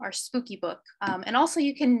our spooky book. And also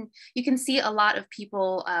you can see a lot of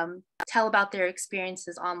people tell about their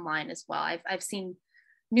experiences online as well. I've seen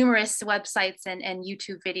numerous websites and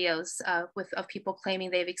YouTube videos of people claiming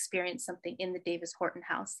they've experienced something in the Davis Horton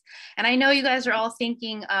house. And I know you guys are all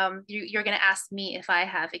thinking you're going to ask me if I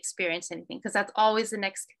have experienced anything, because that's always the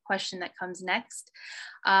next question that comes next.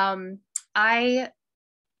 I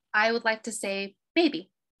would like to say maybe.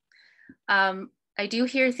 I do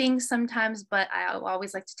hear things sometimes, but I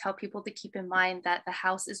always like to tell people to keep in mind that the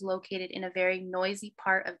house is located in a very noisy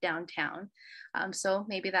part of downtown. So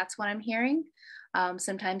maybe that's what I'm hearing.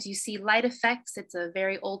 Sometimes you see light effects. It's a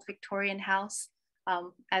very old Victorian house.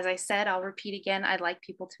 As I said, I'll repeat again, I'd like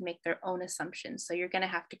people to make their own assumptions. So you're going to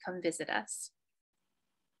have to come visit us.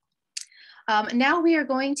 Now we are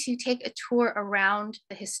going to take a tour around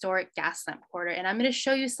the historic Gaslamp Quarter, and I'm going to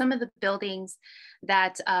show you some of the buildings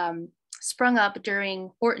that sprung up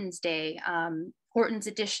during Horton's day, Horton's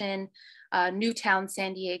edition, Newtown,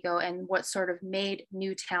 San Diego, and what sort of made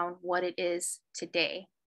Newtown what it is today.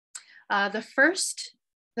 The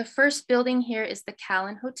first building here is the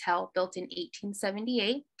Callan Hotel, built in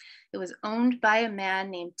 1878. It was owned by a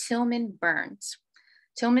man named Tillman Burns.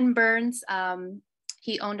 Tillman Burns,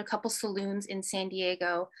 he owned a couple saloons in San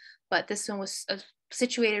Diego, but this one was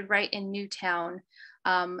situated right in Newtown.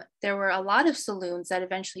 There were a lot of saloons that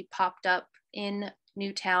eventually popped up in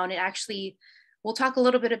Newtown. It actually, we'll talk a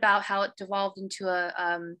little bit about how it devolved into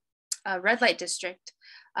a red light district.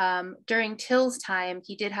 During Till's time,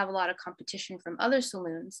 he did have a lot of competition from other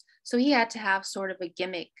saloons, so he had to have sort of a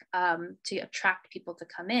gimmick to attract people to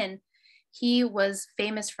come in. He was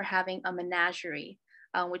famous for having a menagerie,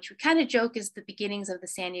 which we kind of joke is the beginnings of the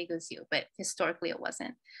San Diego Zoo, but historically it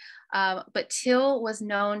wasn't. But Till was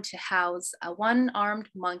known to house a one-armed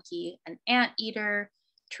monkey, an anteater,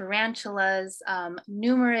 tarantulas,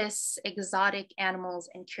 numerous exotic animals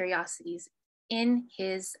and curiosities in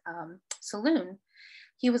his saloon.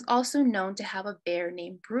 He was also known to have a bear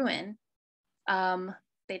named Bruin.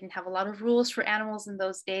 They didn't have a lot of rules for animals in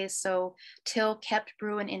those days, so Till kept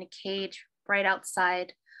Bruin in a cage right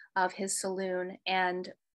outside of his saloon.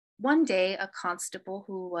 And one day, a constable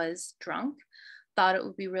who was drunk thought it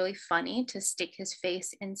would be really funny to stick his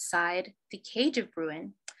face inside the cage of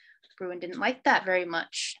Bruin. Bruin didn't like that very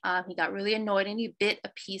much. He got really annoyed and he bit a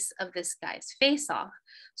piece of this guy's face off.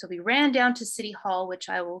 So he ran down to City Hall, which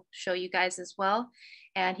I will show you guys as well.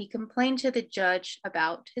 And he complained to the judge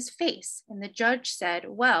about his face. And the judge said,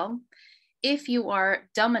 well, if you are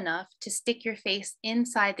dumb enough to stick your face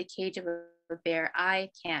inside the cage of a bear, I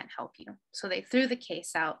can't help you. So they threw the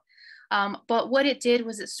case out. But what it did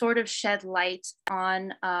was it sort of shed light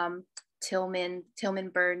on Tillman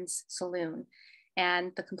Burns' saloon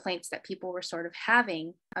and the complaints that people were sort of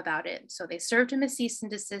having about it. So they served him a cease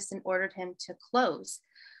and desist and ordered him to close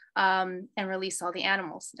and release all the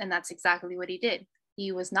animals. And that's exactly what he did.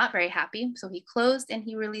 He was not very happy, so he closed and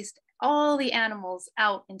he released all the animals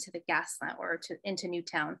out into the Gaslamp or into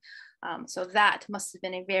Newtown. So that must have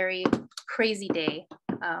been a very crazy day,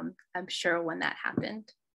 I'm sure, when that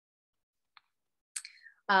happened.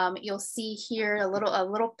 You'll see here a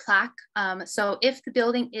little plaque. So if the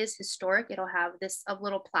building is historic, it'll have a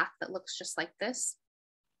little plaque that looks just like this.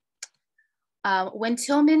 When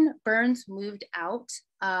Tillman Burns moved out,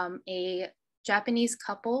 a Japanese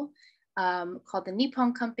couple called the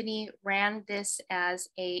Nippon Company ran this as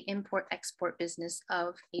a import-export business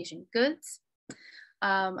of Asian goods.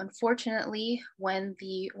 Unfortunately, when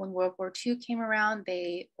World War II came around,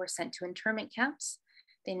 they were sent to internment camps.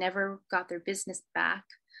 They never got their business back.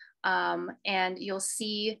 And you'll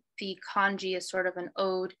see the kanji is sort of an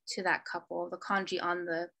ode to that couple. The kanji on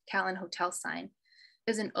the Callan Hotel sign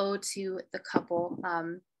is an ode to the couple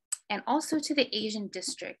and also to the Asian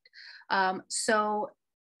district. So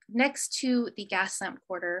next to the Gaslamp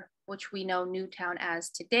Quarter, which we know Newtown as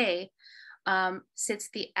today, sits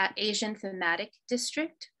the Asian thematic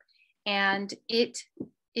district. And it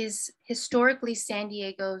is historically San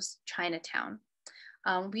Diego's Chinatown.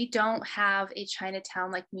 We don't have a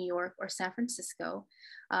Chinatown like New York or San Francisco.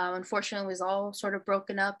 Unfortunately, it was all sort of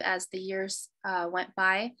broken up as the years went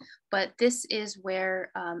by, but this is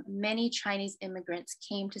where many Chinese immigrants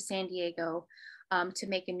came to San Diego to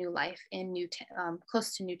make a new life in Newtown,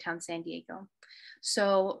 close to Newtown, San Diego.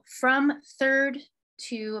 So from 3rd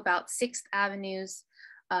to about 6th Avenues,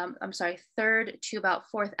 3rd to about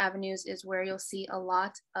 4th Avenues is where you'll see a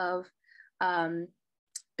lot of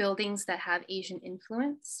buildings that have Asian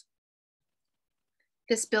influence.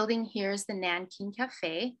 This building here is the Nanking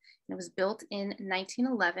Cafe, and it was built in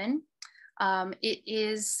 1911. It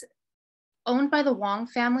is owned by the Wong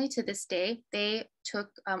family to this day. They took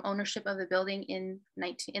ownership of the building in the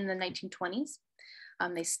 1920s.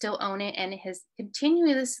 They still own it, and it has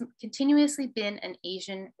continuously been an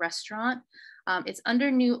Asian restaurant. It's under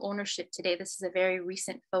new ownership today. This is a very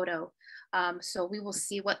recent photo. So we will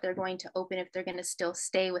see what they're going to open, if they're going to still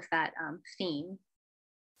stay with that theme.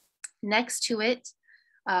 Next to it,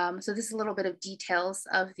 so this is a little bit of details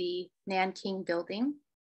of the Nanking building.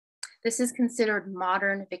 This is considered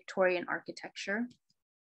modern Victorian architecture.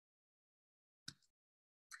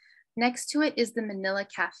 Next to it is the Manila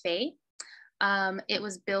Cafe. It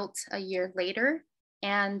was built a year later,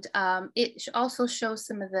 and it also shows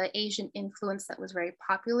some of the Asian influence that was very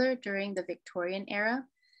popular during the Victorian era.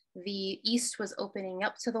 The East was opening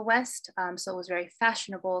up to the West, so it was very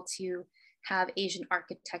fashionable to have Asian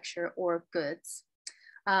architecture or goods.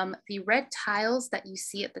 The red tiles that you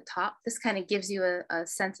see at the top, this kind of gives you a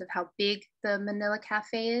sense of how big the Manila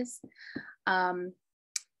Cafe is.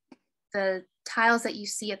 The tiles that you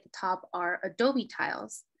see at the top are adobe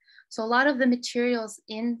tiles. So a lot of the materials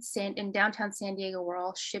in downtown San Diego were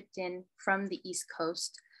all shipped in from the East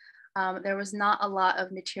Coast. There was not a lot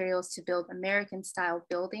of materials to build American style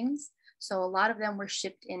buildings. So a lot of them were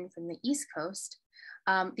shipped in from the East Coast.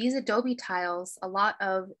 These adobe tiles, a lot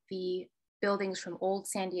of the buildings from old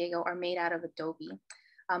San Diego are made out of adobe.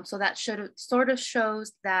 So that sort of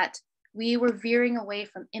shows that we were veering away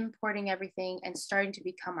from importing everything and starting to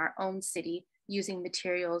become our own city using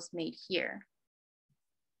materials made here.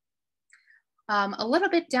 A little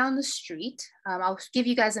bit down the street, I'll give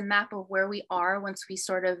you guys a map of where we are once we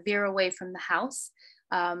sort of veer away from the house.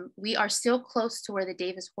 We are still close to where the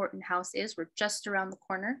Davis Horton house is. We're just around the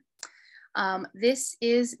corner. This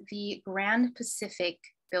is the Grand Pacific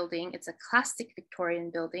building. It's a classic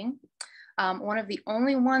Victorian building. One of the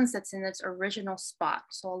only ones that's in its original spot.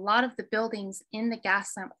 So a lot of the buildings in the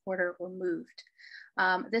Gaslamp Quarter were moved.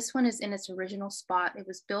 This one is in its original spot. It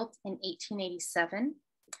was built in 1887.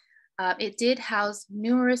 It did house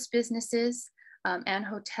numerous businesses and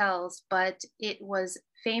hotels, but it was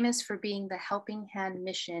famous for being the helping hand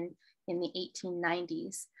mission in the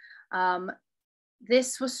 1890s.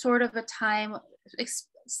 This was sort of a time,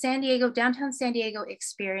 downtown San Diego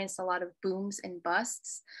experienced a lot of booms and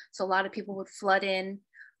busts. So a lot of people would flood in,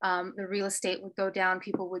 the real estate would go down,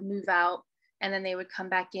 people would move out, and then they would come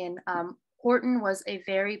back in. Horton was a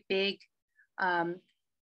very big,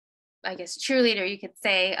 I guess, cheerleader, you could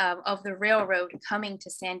say, of the railroad coming to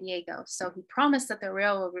San Diego. So he promised that the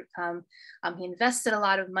railroad would come. He invested a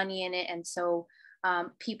lot of money in it. And so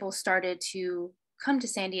people started to come to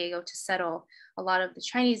San Diego to settle. A lot of the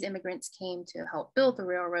Chinese immigrants came to help build the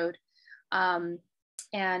railroad.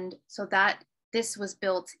 And so this was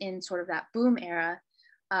built in sort of that boom era.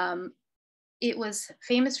 It was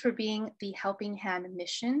famous for being the helping hand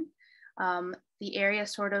mission. The area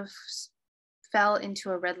sort of fell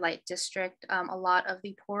into a red light district. A lot of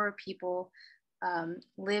the poorer people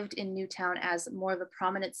lived in Newtown as more of the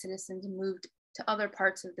prominent citizens moved to other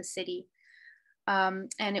parts of the city.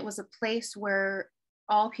 And it was a place where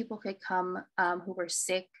all people could come who were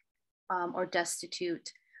sick or destitute.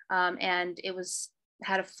 And it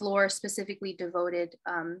had a floor specifically devoted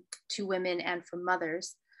to women and for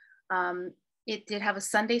mothers. It did have a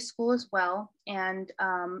Sunday school as well, and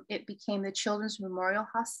it became the Children's Memorial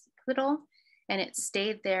Hospital, and it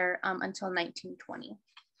stayed there until 1920.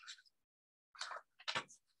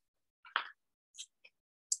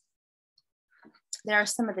 There are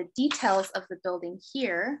some of the details of the building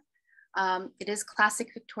here. It is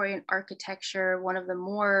classic Victorian architecture, one of the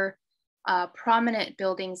more prominent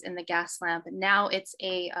buildings in the Gaslamp. Now it's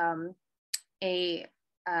a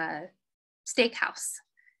steakhouse.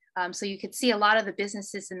 So you could see a lot of the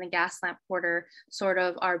businesses in the Gaslamp Quarter sort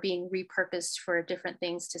of are being repurposed for different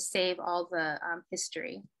things to save all the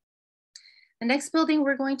history. The next building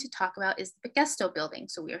we're going to talk about is the Bagesto building.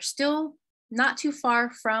 So we are still not too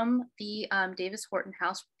far from the Davis Horton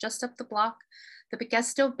house, just up the block. The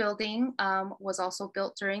Bagesto building was also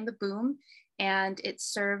built during the boom, and it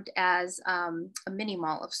served as a mini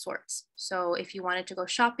mall of sorts. So if you wanted to go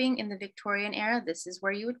shopping in the Victorian era, this is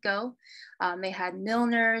where you would go. They had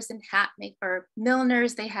milliners and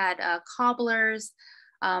milliners, they had cobblers,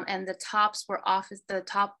 and the top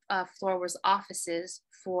floor was offices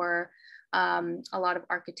for a lot of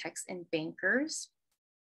architects and bankers.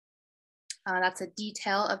 That's a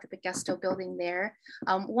detail of the Bagesto building there.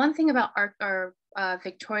 One thing about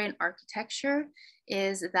Victorian architecture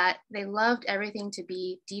is that they loved everything to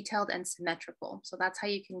be detailed and symmetrical. So that's how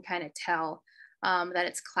you can kind of tell that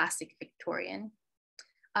it's classic Victorian.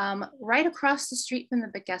 Right across the street from the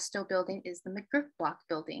Bagesto building is the McGriff Block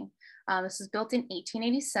building. This was built in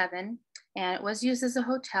 1887, and it was used as a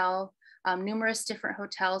hotel. numerous different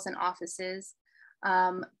hotels and offices.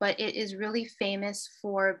 But it is really famous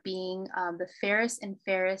for being the Ferris and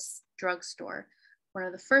Ferris drugstore, one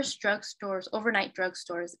of the first drugstores, overnight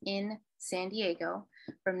drugstores in San Diego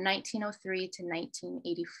from 1903 to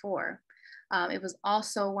 1984. It was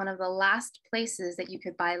also one of the last places that you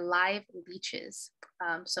could buy live leeches.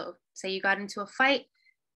 So say you got into a fight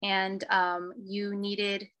and you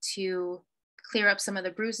needed to clear up some of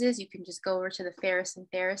the bruises, you can just go over to the Ferris and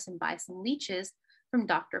Ferris and buy some leeches from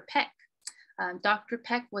Dr. Peck. Dr.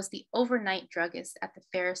 Peck was the overnight druggist at the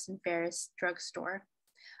Ferris and Ferris drugstore.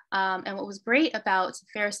 And what was great about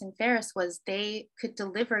Ferris and Ferris was they could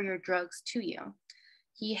deliver your drugs to you.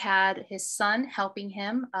 He had his son helping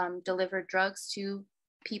him deliver drugs to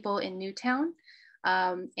people in Newtown.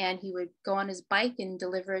 And he would go on his bike and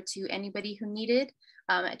deliver it to anybody who needed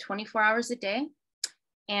at 24 hours a day.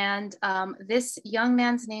 And this young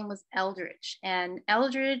man's name was Eldridge. And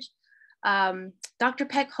Eldridge, Dr.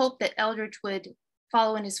 Peck hoped that Eldridge would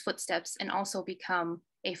follow in his footsteps and also become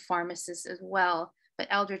a pharmacist as well. But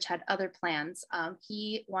Eldridge had other plans.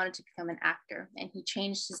 He wanted to become an actor, and he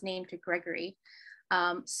changed his name to Gregory.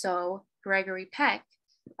 So Gregory Peck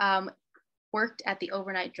worked at the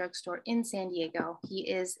overnight drugstore in San Diego. He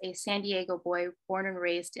is a San Diego boy born and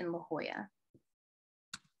raised in La Jolla.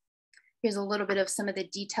 Here's a little bit of some of the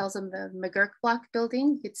details of the McGurk Block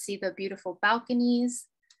building. You could see the beautiful balconies.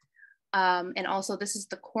 And also this is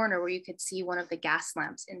the corner where you could see one of the gas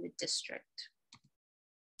lamps in the district.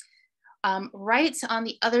 Right on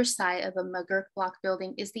the other side of the McGurk Block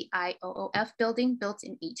building is the IOOF building, built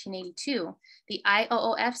in 1882. The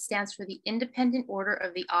IOOF stands for the Independent Order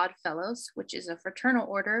of the Odd Fellows, which is a fraternal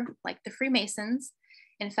order like the Freemasons.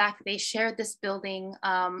 In fact, they shared this building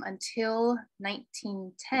until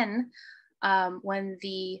 1910, when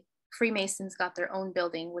the Freemasons got their own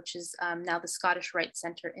building, which is now the Scottish Rite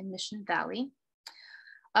Center in Mission Valley.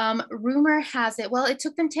 Rumor has it, well, it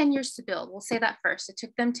took them 10 years to build. We'll say that first. It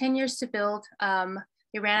took them 10 years to build.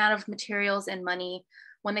 They ran out of materials and money.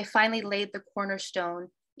 When they finally laid the cornerstone,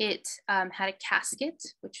 it had a casket,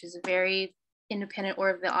 which is a very Independent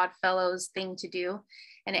Order of the Odd Fellows thing to do.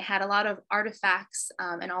 And it had a lot of artifacts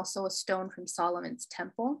and also a stone from Solomon's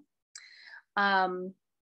Temple.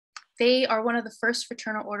 They are one of the first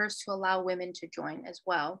fraternal orders to allow women to join as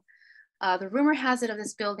well. The rumor has it of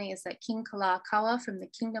this building is that King Kalakaua from the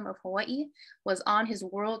Kingdom of Hawaii was on his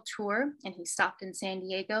world tour, and he stopped in San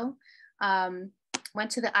Diego,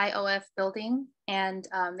 went to the IOF building, and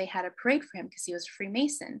they had a parade for him because he was a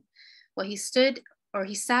Freemason. Well, he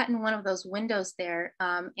sat in one of those windows there,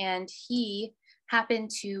 and he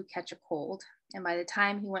happened to catch a cold. And by the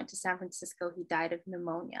time he went to San Francisco, he died of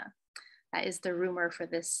pneumonia. That is the rumor for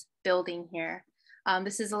this building here.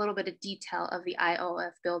 This is a little bit of detail of the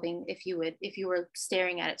IOF building if you were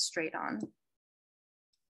staring at it straight on.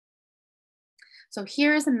 So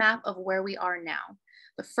here's a map of where we are now.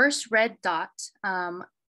 The first red dot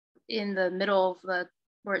in the middle of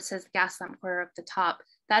where it says Gaslamp Quarter up the top,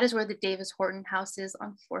 that is where the Davis Horton house is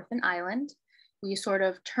on 4th and Island. We sort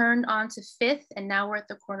of turned onto 5th, and now we're at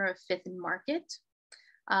the corner of 5th and Market.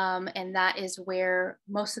 And that is where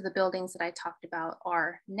most of the buildings that I talked about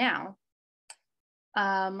are now.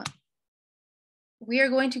 We are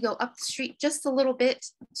going to go up the street just a little bit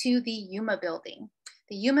to the Yuma building.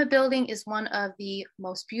 The Yuma building is one of the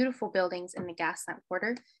most beautiful buildings in the Gaslamp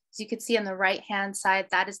Quarter. As you can see on the right-hand side,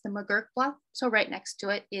 that is the McGurk Block. So right next to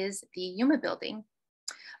it is the Yuma building.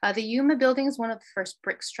 The Yuma building is one of the first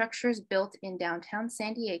brick structures built in downtown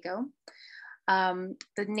San Diego. The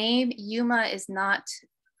name Yuma is not,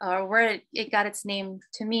 or where it got its name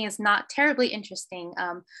to me is not terribly interesting,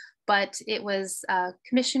 but it was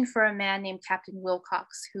commissioned for a man named Captain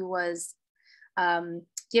Wilcox, who was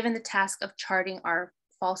given the task of charting our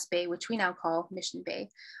False Bay, which we now call Mission Bay.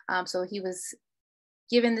 So he was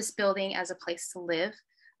given this building as a place to live.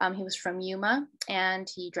 He was from Yuma, and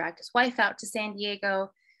he dragged his wife out to San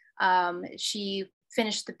Diego. She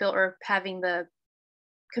finished the build, or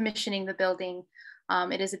commissioning the building.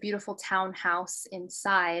 It is a beautiful townhouse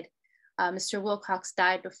inside. Mr. Wilcox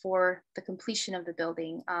died before the completion of the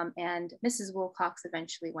building, and Mrs. Wilcox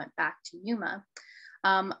eventually went back to Yuma.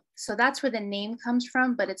 So that's where the name comes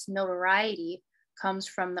from, but its notoriety comes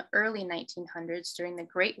from the early 1900s during the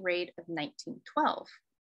Great Raid of 1912.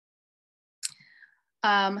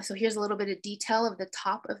 So here's a little bit of detail of the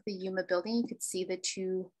top of the Yuma building. You could see the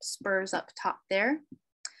two spurs up top there.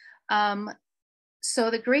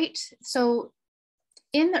 So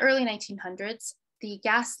in the early 1900s, the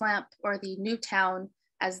Gaslamp, or the Newtown,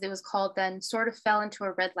 as it was called then, sort of fell into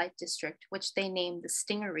a red light district, which they named the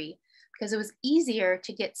Stingery, because it was easier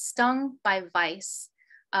to get stung by vice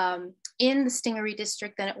in the Stingery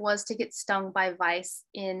district than it was to get stung by vice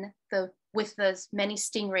with the many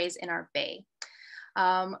stingrays in our bay.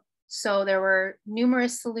 So there were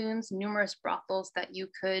numerous saloons, numerous brothels that you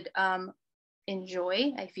could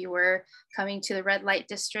enjoy if you were coming to the red light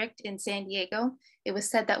district in San Diego. It was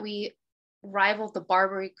said that we rivaled the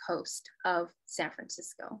Barbary Coast of San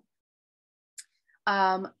Francisco.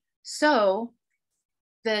 So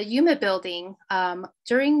the Yuma building,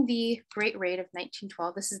 during the Great Raid of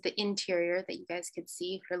 1912, this is the interior that you guys could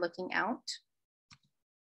see if you're looking out.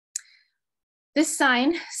 This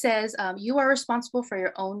sign says, you are responsible for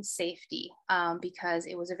your own safety, because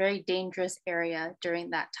it was a very dangerous area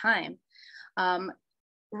during that time.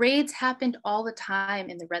 Raids happened all the time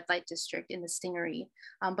in the red light district in the Stingery,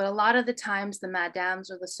 but a lot of the times the madames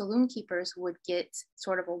or the saloon keepers would get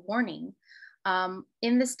sort of a warning.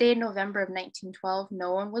 In this day, November of 1912,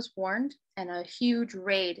 no one was warned, and a huge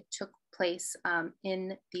raid took place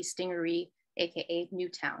in the Stingery, aka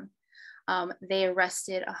Newtown. They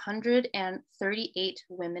arrested 138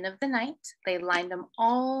 women of the night. They lined them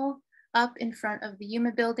all up in front of the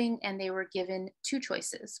Yuma building, and they were given two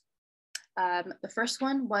choices. The first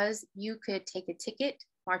one was you could take a ticket,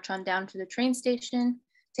 march on down to the train station,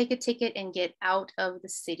 take a ticket, and get out of the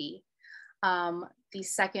city. The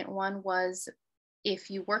second one was, if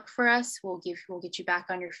you work for us, we'll get you back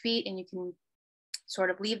on your feet and you can sort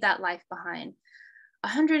of leave that life behind.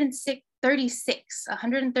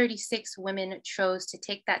 136 women chose to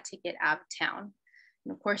take that ticket out of town.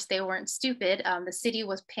 And of course, they weren't stupid. The city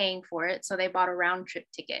was paying for it, so they bought a round trip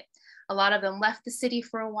ticket. A lot of them left the city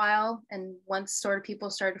for a while, and once sort of people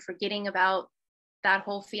started forgetting about that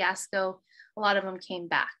whole fiasco, a lot of them came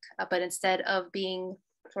back. But instead of being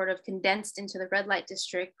sort of condensed into the red light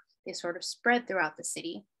district, they sort of spread throughout the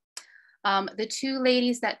city. The two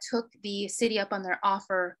ladies that took the city up on their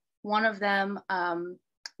offer, one of them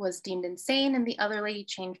was deemed insane, and the other lady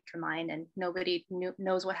changed her mind, and nobody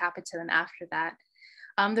knows what happened to them after that.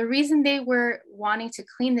 The reason they were wanting to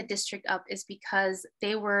clean the district up is because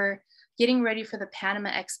they were getting ready for the Panama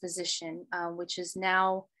Exposition, which is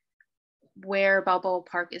now where Balboa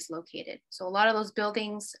Park is located. So a lot of those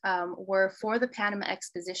buildings were for the Panama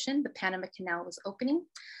Exposition. The Panama Canal was opening.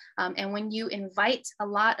 And when you invite a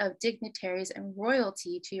lot of dignitaries and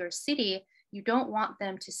royalty to your city, you don't want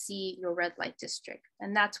them to see your red light district.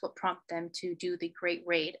 And that's what prompted them to do the Great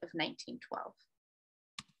Raid of 1912.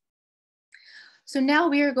 So now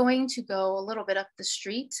we are going to go a little bit up the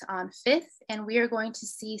street on 5th, and we are going to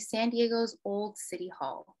see San Diego's Old City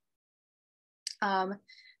Hall.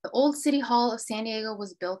 The Old City Hall of San Diego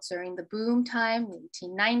was built during the boom time, the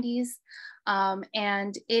 1890s,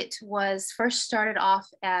 and it was first started off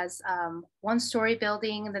as one-story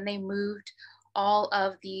building, and then they moved all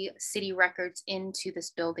of the city records into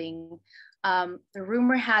this building. The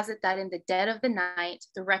rumor has it that in the dead of the night,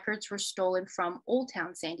 the records were stolen from Old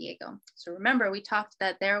Town San Diego. So remember, we talked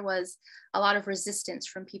that there was a lot of resistance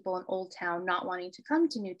from people in Old Town not wanting to come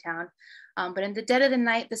to Newtown. But in the dead of the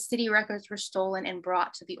night, the city records were stolen and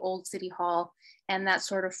brought to the Old City Hall. And that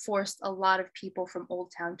sort of forced a lot of people from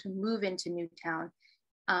Old Town to move into Newtown.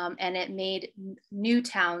 And it made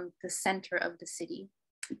Newtown the center of the city.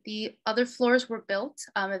 The other floors were built.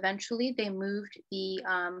 Eventually, they moved the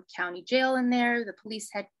county jail in there, the police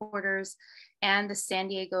headquarters, and the San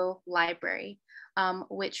Diego Library,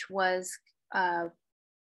 which was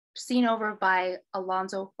seen over by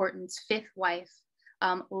Alonzo Horton's fifth wife,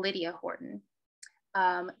 Lydia Horton.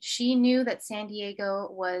 She knew that San Diego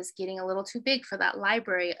was getting a little too big for that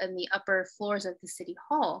library in the upper floors of the city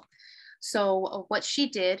hall. So what she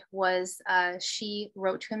did was she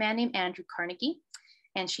wrote to a man named Andrew Carnegie,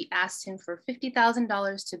 and she asked him for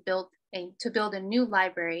 $50,000 to build a new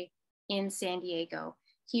library in San Diego.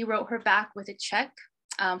 He wrote her back with a check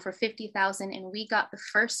for $50,000, and we got the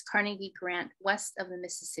first Carnegie grant west of the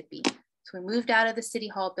Mississippi. So we moved out of the City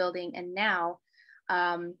Hall building, and now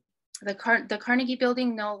the Carnegie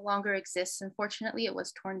building no longer exists. Unfortunately, it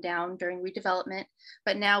was torn down during redevelopment,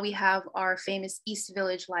 but now we have our famous East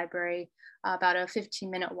Village Library, about a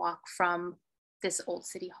 15-minute walk from this old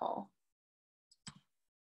City Hall.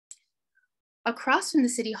 Across from the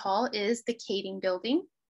City Hall is the Kading Building.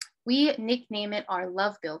 We nickname it our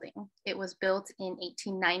Love Building. It was built in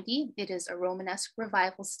 1890. It is a Romanesque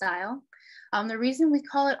revival style. The reason we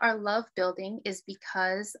call it our Love Building is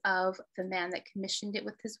because of the man that commissioned it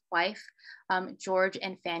with his wife, George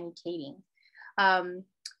and Fanny Kading.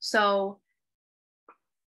 So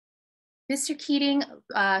Mr. Keating,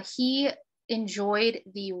 he enjoyed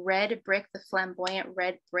the red brick, the flamboyant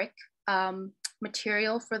red brick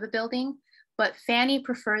material for the building, but Fanny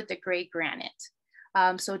preferred the gray granite.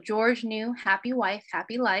 So George knew happy wife,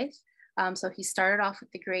 happy life. So he started off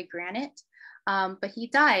with the gray granite, but he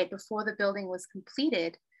died before the building was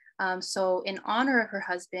completed. So in honor of her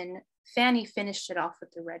husband, Fanny finished it off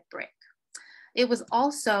with the red brick. It was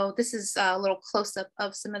also, this is a little close-up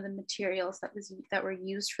of some of the materials that were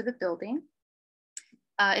used for the building.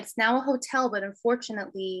 It's now a hotel, but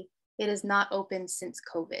unfortunately, it is not open since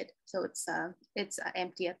COVID. So it's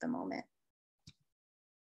empty at the moment.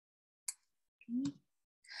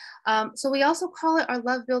 So we also call it our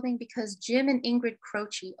love building because Jim and Ingrid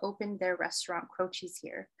Croce opened their restaurant, Croce's,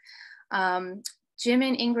 here. Jim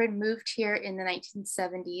and Ingrid moved here in the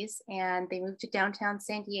 1970s and they moved to downtown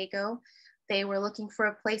San Diego. They were looking for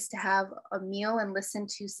a place to have a meal and listen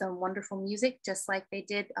to some wonderful music, just like they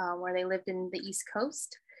did where they lived in the East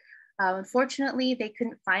Coast. Unfortunately, they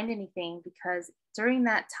couldn't find anything because during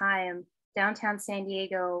that time, downtown San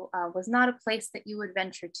Diego was not a place that you would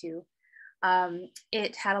venture to.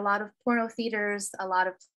 It had a lot of porno theaters, a lot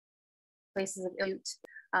of places of loot.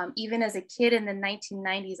 Even as a kid in the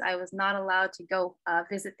 1990s, I was not allowed to go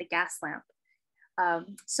visit the Gaslamp.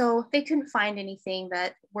 So they couldn't find anything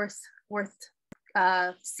that worth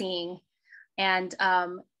seeing. And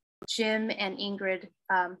Jim and Ingrid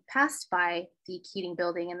passed by the Keating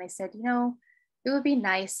building and they said, you know, it would be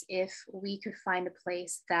nice if we could find a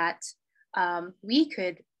place that we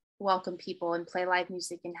could welcome people and play live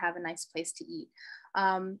music and have a nice place to eat.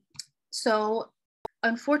 So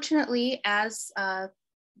unfortunately, as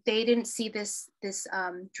they didn't see this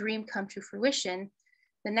dream come to fruition,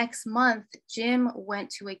 the next month, Jim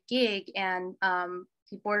went to a gig and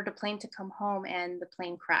he boarded a plane to come home and the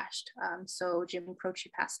plane crashed. So Jim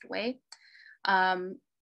Croce passed away.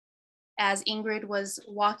 As Ingrid was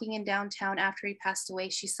walking in downtown after he passed away,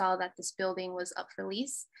 she saw that this building was up for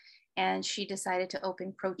lease and she decided to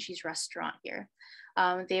open Croce's restaurant here.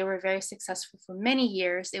 They were very successful for many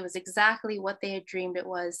years. It was exactly what they had dreamed it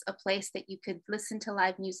was, a place that you could listen to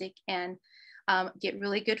live music and get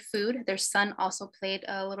really good food. Their son also played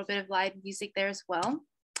a little bit of live music there as well.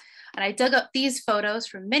 And I dug up these photos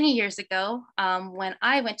from many years ago when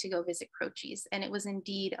I went to go visit Croce's, and it was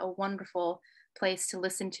indeed a wonderful place to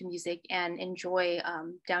listen to music and enjoy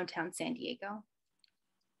downtown San Diego.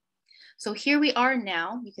 So here we are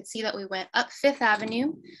now. You can see that we went up Fifth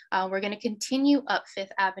Avenue. We're going to continue up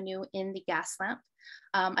Fifth Avenue in the Gaslamp.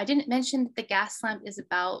 I didn't mention that the Gaslamp is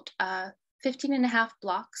about 15 and a half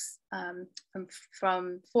blocks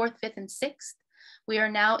from 4th, 5th, and 6th. We are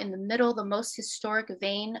now in the middle, the most historic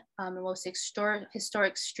vein, the most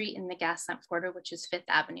historic street in the Gaslamp Quarter, which is 5th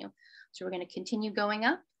Avenue. So we're going to continue going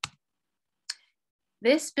up.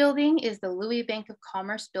 This building is the Louis Bank of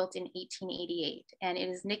Commerce, built in 1888, and it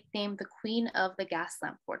is nicknamed the Queen of the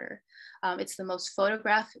Gaslamp Quarter. It's the most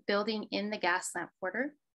photographed building in the Gaslamp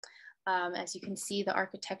Quarter. As you can see, the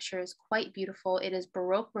architecture is quite beautiful. It is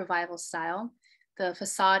Baroque Revival style. The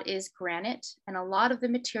facade is granite, and a lot of the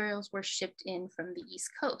materials were shipped in from the East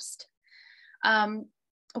Coast.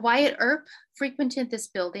 Wyatt Earp frequented this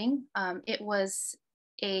building. It was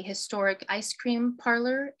a historic ice cream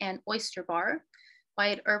parlor and oyster bar.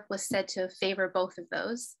 Wyatt Earp was said to favor both of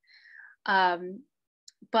those.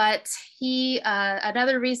 But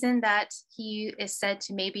another reason that he is said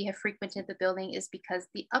to maybe have frequented the building is because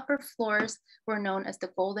the upper floors were known as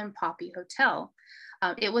the Golden Poppy Hotel.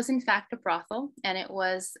 It was in fact a brothel, and it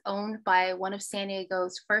was owned by one of San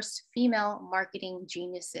Diego's first female marketing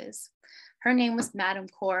geniuses. Her name was Madame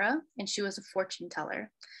Cora, and she was a fortune teller.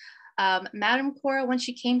 Madame Cora, when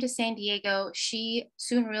she came to San Diego, she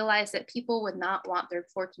soon realized that people would not want their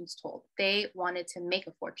fortunes told. They wanted to make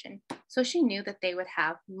a fortune. So she knew that they would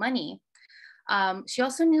have money. She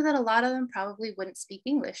also knew that a lot of them probably wouldn't speak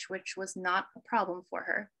English, which was not a problem for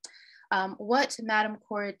her. What Madame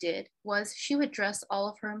Cora did was she would dress all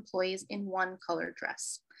of her employees in one color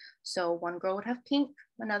dress. So one girl would have pink,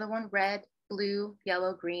 another one red, blue,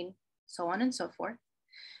 yellow, green, so on and so forth.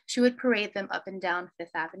 She would parade them up and down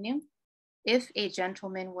Fifth Avenue. If a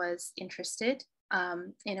gentleman was interested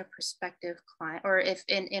in a prospective client, or if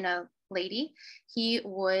in a lady, he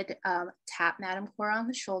would tap Madame Cora on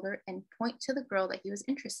the shoulder and point to the girl that he was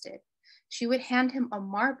interested. She would hand him a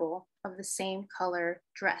marble of the same color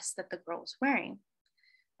dress that the girl was wearing.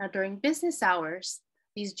 Now, during business hours,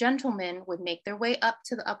 these gentlemen would make their way up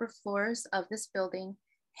to the upper floors of this building,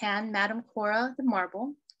 hand Madame Cora the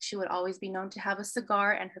marble. She would always be known to have a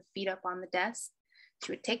cigar and her feet up on the desk.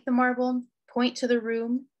 She would take the marble, point to the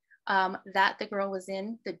room that the girl was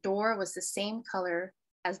in. The door was the same color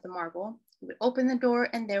as the marble. He would open the door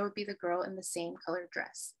and there would be the girl in the same color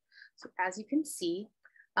dress. So as you can see,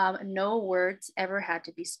 no words ever had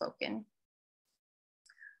to be spoken.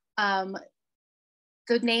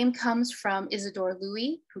 The name comes from Isidore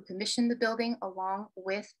Louis, who commissioned the building along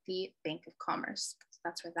with the Bank of Commerce. So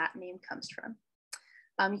that's where that name comes from.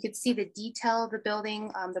 You can see the detail of the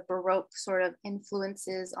building, the Baroque sort of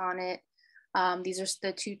influences on it. These are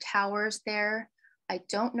the two towers there. I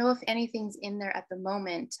don't know if anything's in there at the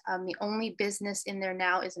moment. The only business in there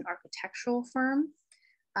now is an architectural firm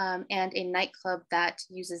and a nightclub that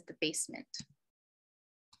uses the basement.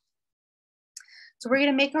 So we're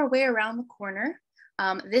gonna make our way around the corner.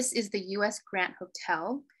 This is the U.S. Grant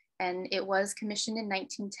Hotel, and it was commissioned in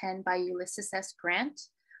 1910 by Ulysses S. Grant,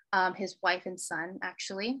 his wife and son,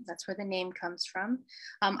 actually. That's where the name comes from.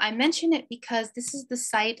 I mention it because this is the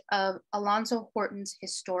site of Alonzo Horton's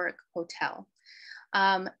historic hotel.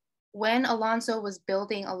 When Alonzo was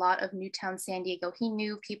building a lot of Newtown San Diego, he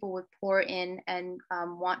knew people would pour in and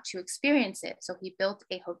want to experience it. So he built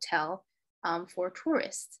a hotel for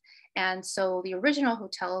tourists. And so the original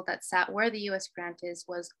hotel that sat where the U.S. Grant is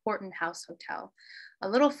was Horton House Hotel. A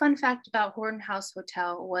little fun fact about Horton House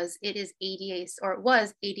Hotel was it is ADA, or it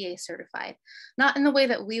was ADA certified. Not in the way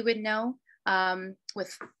that we would know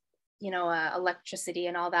with, you know, electricity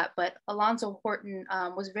and all that, but Alonzo Horton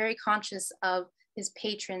was very conscious of his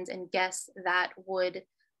patrons and guests that would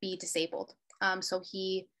be disabled. So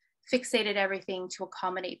he fixated everything to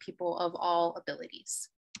accommodate people of all abilities.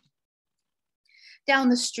 Down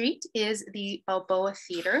the street is the Balboa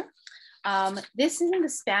Theater. This is in the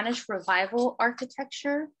Spanish Revival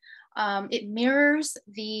architecture. It mirrors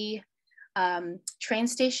the train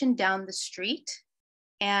station down the street,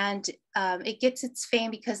 and it gets its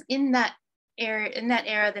fame because in that era,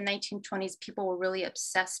 the 1920s, people were really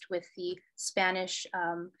obsessed with the Spanish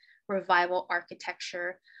Revival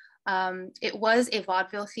architecture. It was a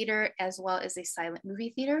vaudeville theater as well as a silent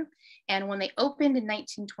movie theater. And when they opened in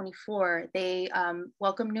 1924, they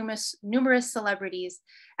welcomed numerous celebrities,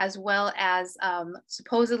 as well as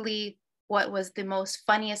supposedly what was the most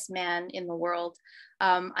funniest man in the world.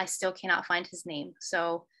 I still cannot find his name,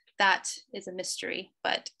 so that is a mystery,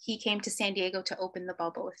 but he came to San Diego to open the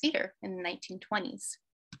Balboa Theater in the 1920s.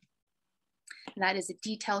 And that is a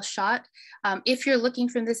detail shot. If you're looking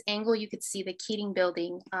from this angle, you could see the Keating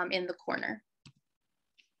building in the corner.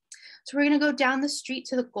 So we're gonna go down the street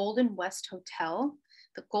to the Golden West Hotel.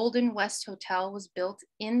 The Golden West Hotel was built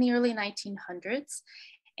in the early 1900s,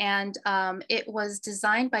 and it was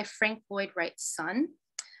designed by Frank Lloyd Wright's son.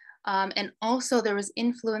 And also there was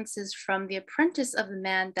influences from the apprentice of the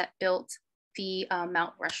man that built the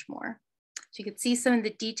Mount Rushmore. So you can see some of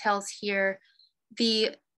the details here.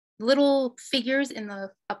 The little figures in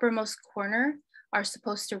the uppermost corner are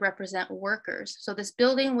supposed to represent workers. So this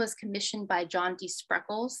building was commissioned by John D.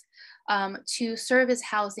 Spreckles to serve as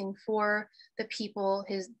housing for the people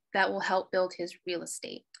that will help build his real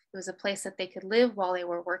estate. It was a place that they could live while they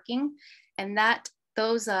were working, and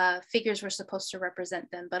those figures were supposed to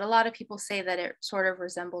represent them. But a lot of people say that it sort of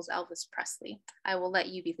resembles Elvis Presley. I will let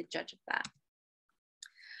you be the judge of that.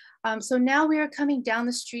 So now we are coming down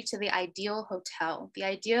the street to the Ideal Hotel. The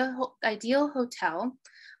Ideal Hotel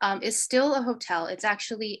is still a hotel. It's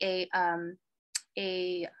actually gosh,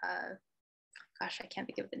 I can't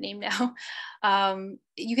think of the name now.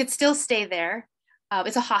 You could still stay there.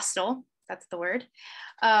 It's a hostel, that's the word.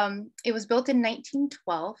 It was built in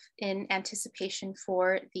 1912 in anticipation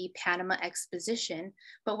for the Panama Exposition.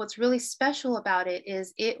 But what's really special about it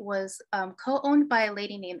is it was co-owned by a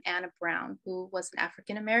lady named Anna Brown, who was an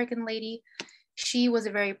African-American lady. She was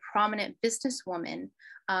a very prominent businesswoman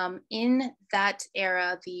in that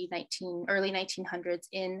era, the early 1900s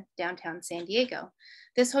in downtown San Diego.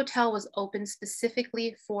 This hotel was opened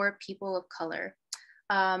specifically for people of color.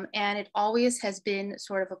 And it always has been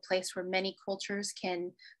sort of a place where many cultures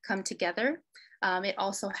can come together. It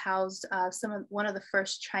also housed one of the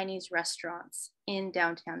first Chinese restaurants in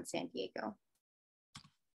downtown San Diego.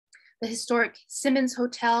 The historic Simmons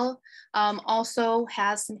Hotel also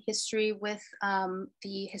has some history with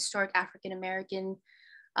the historic African-American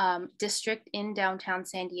district in downtown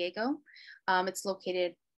San Diego. It's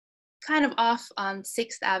located kind of off on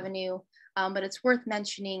 6th Avenue, but it's worth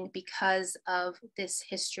mentioning because of this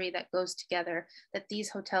history that goes together, that these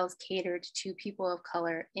hotels catered to people of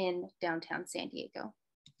color in downtown San Diego.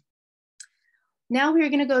 Now we're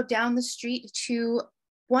gonna go down the street to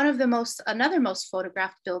another most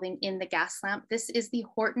photographed building in the Gaslamp. This is the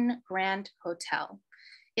Horton Grand Hotel.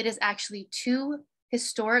 It is actually two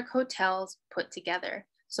historic hotels put together.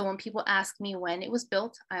 So when people ask me when it was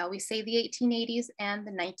built, I always say the 1880s and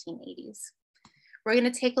the 1980s. We're gonna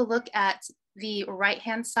take a look at the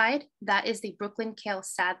right-hand side. That is the Brooklyn Kale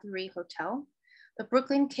Sadlery Hotel. The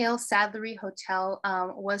Brooklyn Kale Sadlery Hotel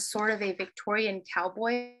was sort of a Victorian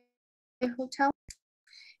cowboy hotel.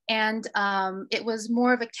 And it was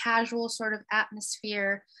more of a casual sort of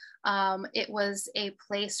atmosphere. It was a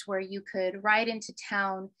place where you could ride into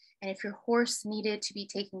town, and if your horse needed to be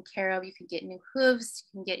taken care of, you could get new hooves,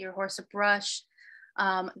 you can get your horse a brush.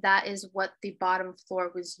 That is what the bottom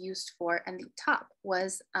floor was used for, and the top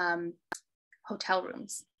was hotel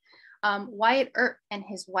rooms. Wyatt Earp and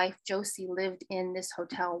his wife Josie lived in this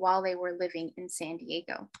hotel while they were living in San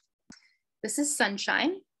Diego. This is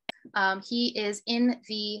Sunshine. He is in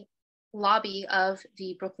the lobby of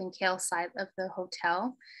the Brooklyn Kale side of the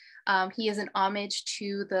hotel. He is an homage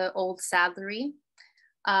to the old saddlery.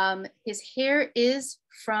 His hair is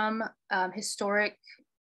from historic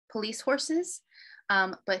police horses,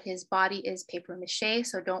 but his body is paper mache,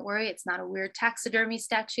 so don't worry, it's not a weird taxidermy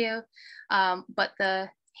statue, but the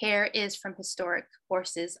hair is from historic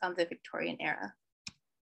horses of the Victorian era.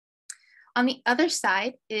 On the other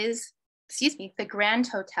side is, the Grand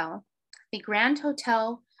Hotel. The Grand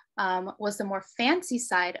Hotel was the more fancy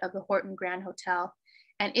side of the Horton Grand Hotel,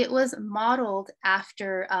 and it was modeled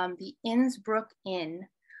after the Innsbruck Inn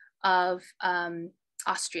of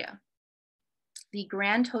Austria. The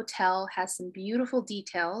Grand Hotel has some beautiful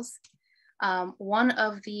details. One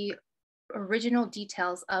of the original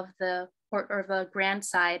details of the Grand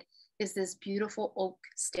side is this beautiful oak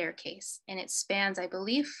staircase, and it spans, I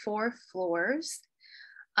believe, 4 floors.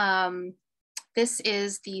 This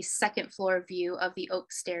is the second floor view of the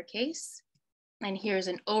oak staircase. And here's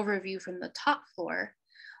an overview from the top floor.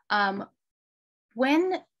 So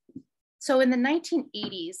in the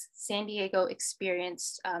 1980s, San Diego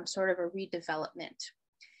experienced sort of a redevelopment.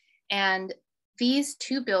 And these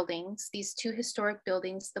 2 buildings, these 2 historic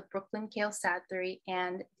buildings, the Brooklyn Kale Saddlery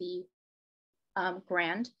and the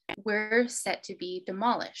Grand, were set to be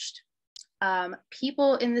demolished.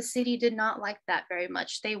 People in the city did not like that very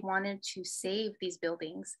much. They wanted to save these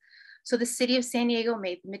buildings. So the city of San Diego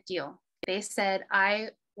made them a deal. They said,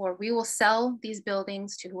 we will sell these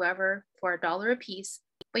buildings to whoever for $1 a piece,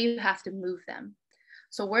 but you have to move them.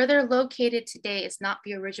 So where they're located today is not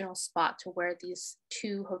the original spot to where these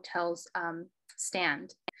 2 hotels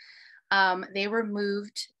stand. They were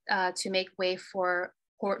moved to make way for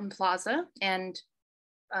Horton Plaza and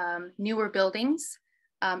newer buildings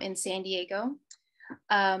in San Diego.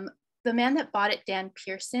 The man that bought it, Dan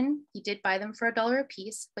Pearson, he did buy them for $1 a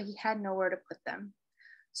piece, but he had nowhere to put them.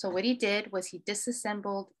 So what he did was he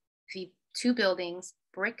disassembled the 2 buildings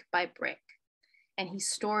brick by brick, and he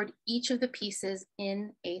stored each of the pieces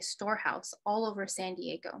in a storehouse all over San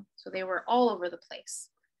Diego. So they were all over the place.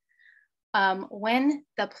 When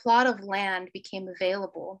the plot of land became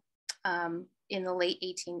available in the late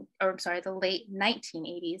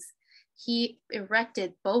 1980s, he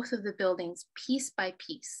erected both of the buildings piece by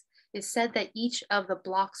piece. It's said that each of the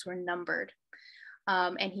blocks were numbered.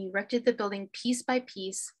 And he erected the building piece by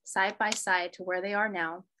piece, side by side to where they are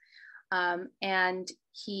now. And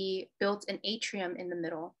he built an atrium in the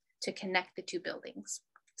middle to connect the 2 buildings.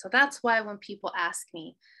 So that's why when people ask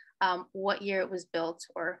me what year it was built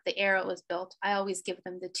or the era it was built, I always give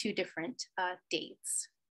them the 2 different dates.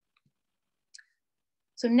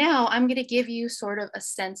 So now I'm going to give you sort of a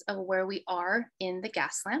sense of where we are in the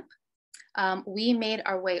Gaslamp. We made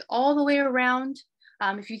our way all the way around.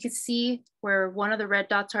 If you could see where one of the red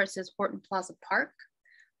dots are, it says Horton Plaza Park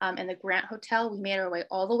and the Grant Hotel. We made our way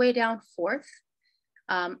all the way down 4th.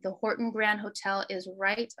 The Horton Grand Hotel is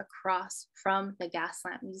right across from the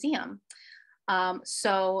Gaslamp Museum.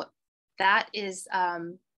 So that is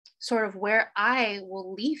sort of where I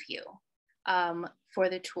will leave you for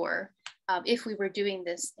the tour. If we were doing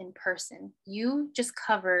this in person, you just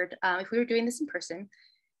covered, if we were doing this in person,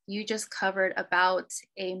 you just covered about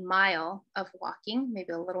a mile of walking,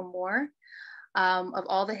 maybe a little more, of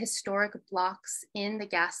all the historic blocks in the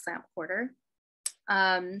Gaslamp Quarter.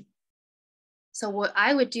 So what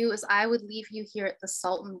I would do is I would leave you here at the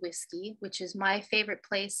Salt and Whiskey, which is my favorite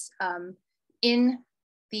place in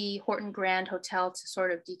the Horton Grand Hotel to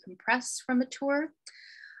sort of decompress from a tour.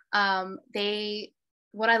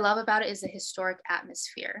 What I love about it is the historic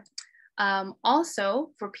atmosphere.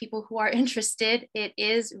 Also, for people who are interested, it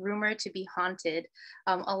is rumored to be haunted.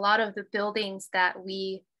 A lot of the buildings that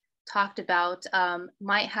we talked about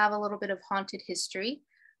might have a little bit of haunted history.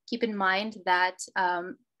 Keep in mind that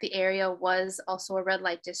the area was also a red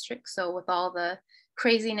light district. So with all the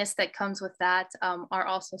craziness that comes with that are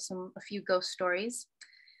also a few ghost stories.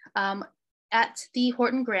 At the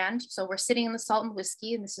Horton Grand, so we're sitting in the Salt and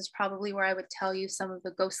Whiskey, and this is probably where I would tell you some of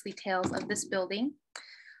the ghostly tales of this building.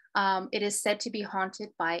 It is said to be haunted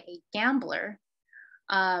by a gambler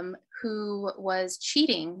who was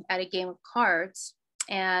cheating at a game of cards.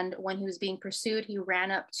 And when he was being pursued, he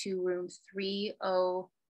ran up to room 303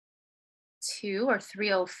 302 or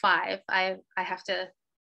 305. I have to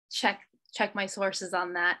check my sources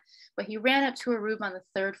on that. But he ran up to a room on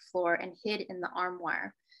the 3rd floor and hid in the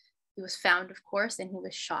armoire. He was found, of course, and he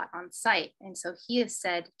was shot on sight. And so he is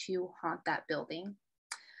said to haunt that building.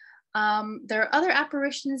 There are other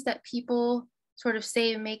apparitions that people sort of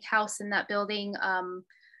say make house in that building.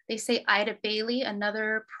 They say Ida Bailey,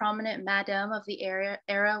 another prominent madame of the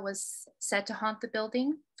era, was said to haunt the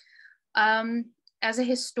building. As a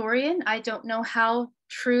historian, I don't know how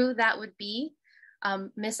true that would be.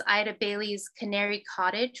 Miss Ida Bailey's Canary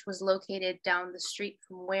Cottage was located down the street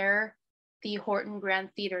from where the Horton Grand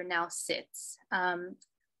Theater now sits.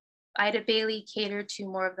 Ida Bailey catered to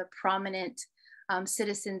more of the prominent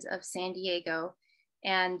citizens of San Diego,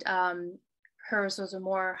 and hers was a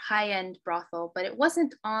more high-end brothel, but it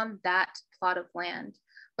wasn't on that plot of land.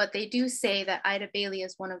 But they do say that Ida Bailey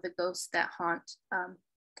is one of the ghosts that haunt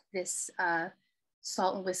this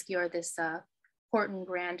Salt and Whiskey, or this Horton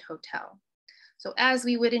Grand Hotel. So as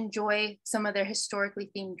we would enjoy some of their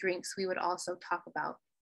historically themed drinks, we would also talk about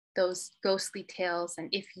those ghostly tales and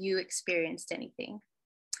if you experienced anything.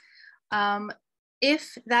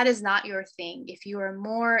 If that is not your thing, if you are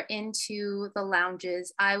more into the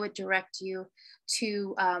lounges, I would direct you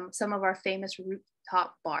to some of our famous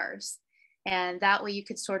rooftop bars. And that way you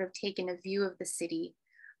could sort of take in a view of the city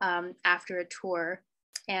after a tour.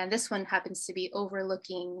 And this one happens to be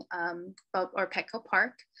overlooking Petco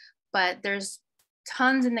Park, but there's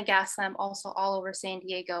tons in the Gaslamp, also all over San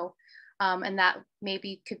Diego. And that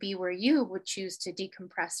maybe could be where you would choose to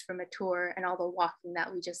decompress from a tour and all the walking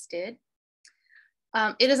that we just did.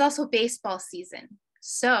 It is also baseball season.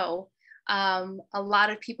 So a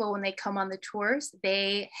lot of people, when they come on the tours,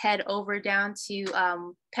 they head over down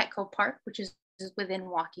to Petco Park, which is within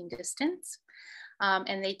walking distance.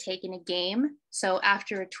 And they take in a game. So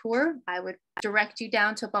after a tour, I would direct you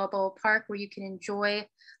down to Balboa Park, where you can enjoy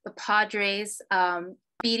the Padres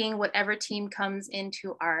beating whatever team comes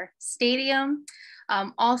into our stadium.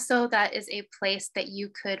 Also, that is a place that you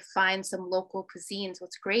could find some local cuisines.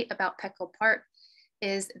 What's great about Petco Park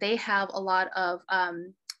is they have a lot of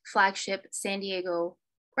flagship San Diego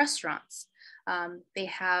restaurants. They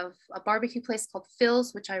have a barbecue place called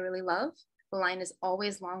Phil's, which I really love. The line is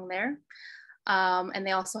always long there. And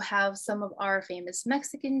they also have some of our famous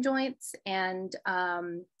Mexican joints and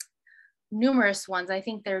numerous ones. I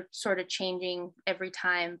think they're sort of changing every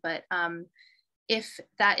time, but if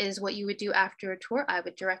that is what you would do after a tour, I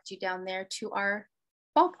would direct you down there to our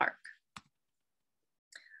ballpark.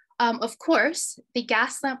 Of course, the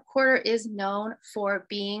Gaslamp Quarter is known for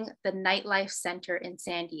being the nightlife center in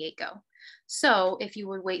San Diego. So if you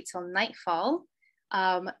would wait till nightfall,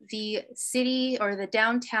 the city or the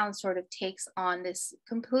downtown sort of takes on this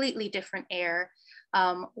completely different air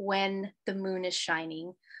when the moon is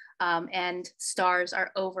shining and stars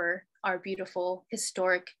are over our beautiful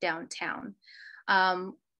historic downtown.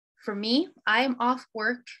 For me, I'm off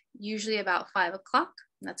work usually about 5 o'clock.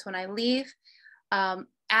 That's when I leave.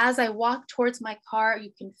 As I walk towards my car, you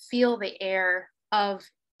can feel the air of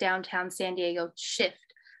downtown San Diego shift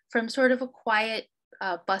from sort of a quiet,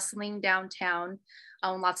 bustling downtown,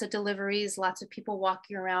 lots of deliveries, lots of people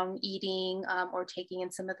walking around eating or taking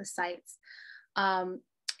in some of the sights. And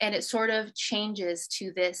it sort of changes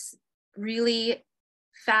to this really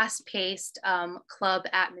fast-paced club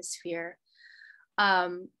atmosphere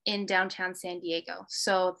in downtown San Diego.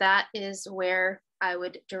 So that is where I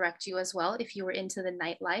would direct you as well if you were into the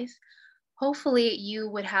nightlife. Hopefully you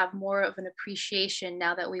would have more of an appreciation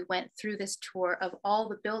now that we went through this tour of all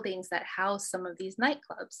the buildings that house some of these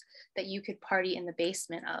nightclubs that you could party in the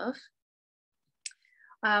basement of.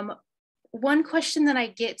 One question that I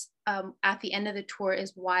get at the end of the tour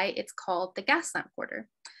is why it's called the Gaslamp Quarter.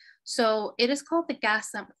 So it is called the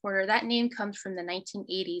Gaslamp Quarter. That name comes from the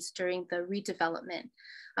 1980s during the redevelopment.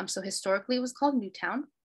 So historically it was called Newtown.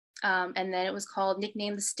 And then it was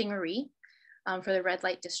nicknamed the Stingery for the red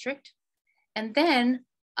light district. And then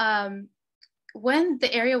when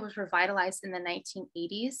the area was revitalized in the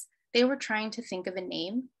 1980s, they were trying to think of a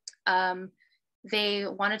name. They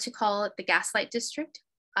wanted to call it the Gaslight District.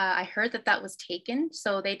 I heard that that was taken,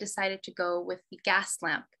 so they decided to go with the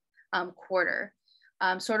Gaslamp Quarter,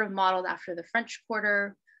 sort of modeled after the French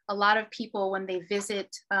Quarter. A lot of people, when they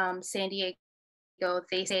visit San Diego,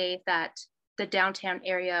 they say that the downtown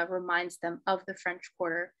area reminds them of the French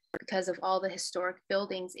Quarter because of all the historic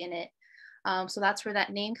buildings in it. So that's where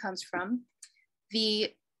that name comes from.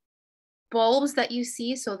 The bulbs that you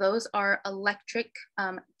see, so those are electric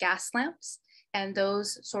gas lamps, and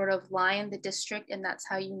those sort of line the district, and that's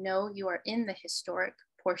how you know you are in the historic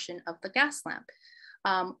portion of the Gaslamp.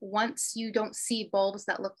 Once you don't see bulbs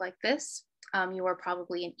that look like this, you are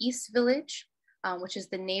probably in East Village, which is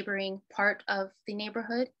the neighboring part of the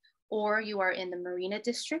neighborhood, or you are in the Marina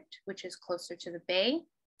District, which is closer to the bay,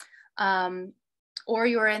 or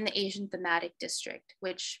you are in the Asian Thematic District,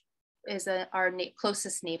 which is our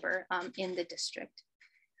closest neighbor in the district.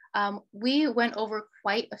 We went over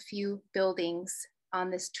quite a few buildings on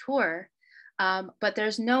this tour, but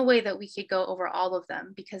there's no way that we could go over all of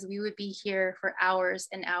them because we would be here for hours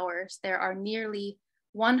and hours. There are nearly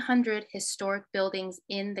 100 historic buildings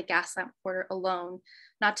in the Gaslamp Quarter alone,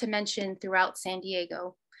 not to mention throughout San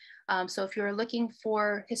Diego. So if you're looking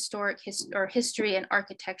for history and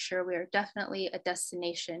architecture, we are definitely a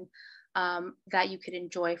destination that you could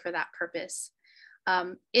enjoy for that purpose.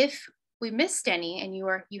 If we missed any and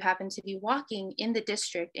you happen to be walking in the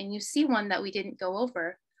district and you see one that we didn't go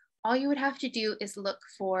over, all you would have to do is look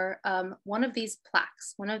for one of these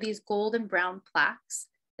plaques, one of these gold and brown plaques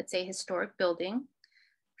that say historic building.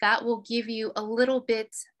 That will give you a little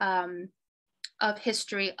bit of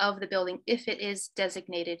history of the building if it is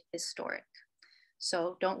designated historic.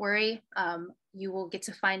 So don't worry, you will get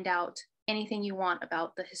to find out anything you want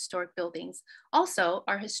about the historic buildings. Also,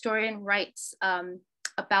 our historian writes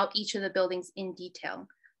about each of the buildings in detail.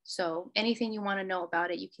 So anything you want to know about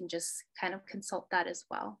it, you can just kind of consult that as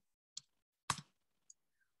well.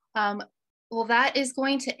 Well, that is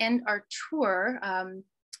going to end our tour.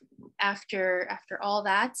 After all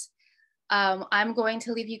that, I'm going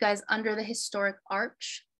to leave you guys under the historic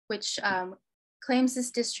arch, which claims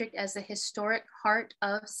this district as the historic heart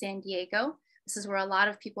of San Diego. This is where a lot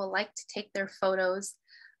of people like to take their photos.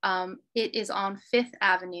 It is on 5th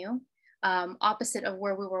Avenue, opposite of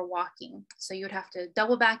where we were walking. So you would have to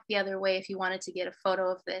double back the other way if you wanted to get a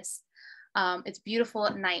photo of this. It's beautiful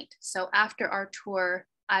at night. So after our tour,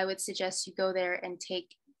 I would suggest you go there and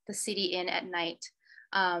take the city in at night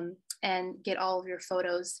and get all of your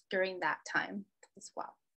photos during that time as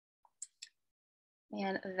well.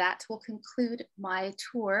 And that will conclude my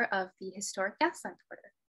tour of the historic Gaslamp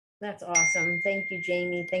Quarter. That's awesome. Thank you,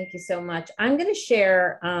 Jamie. Thank you so much. I'm going to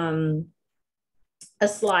share a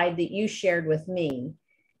slide that you shared with me.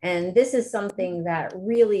 And this is something that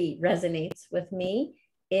really resonates with me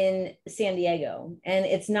in San Diego. And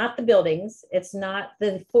it's not the buildings, it's not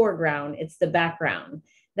the foreground, it's the background.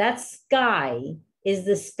 That sky is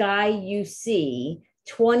the sky you see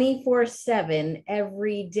 24/7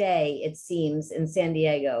 every day, it seems, in San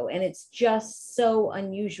Diego. And it's just so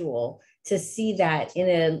unusual to see that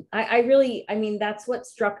in a, I mean, that's what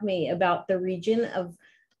struck me about the region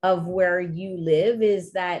of where you live,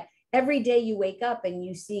 is that every day you wake up and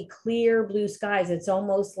you see clear blue skies. It's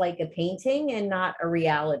almost like a painting and not a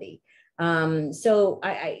reality. So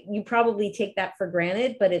you probably take that for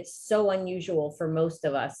granted, but it's so unusual for most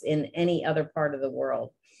of us in any other part of the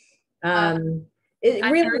world. It's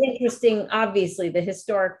really interesting. Obviously, the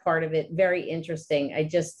historic part of it, very interesting. I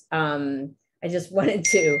just wanted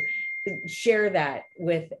to share that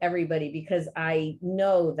with everybody because I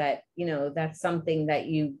know that, you know, that's something that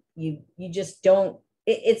you just don't.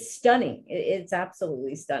 It's stunning. It's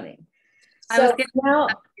absolutely stunning. So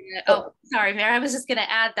sorry, Mary. I was just going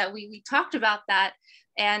to add that we talked about that,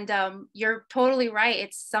 and you're totally right.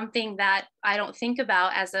 It's something that I don't think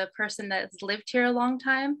about as a person that's lived here a long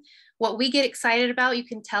time. What we get excited about, you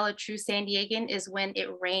can tell a true San Diegan, is when it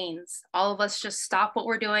rains. All of us just stop what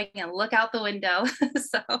we're doing and look out the window.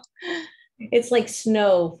 So it's like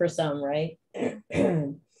snow for some, right?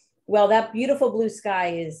 Well, that beautiful blue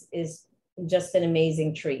sky is just an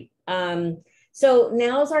amazing treat. So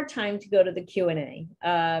now's our time to go to the Q&A.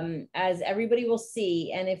 As everybody will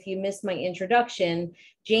see, and if you missed my introduction,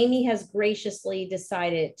 Jamie has graciously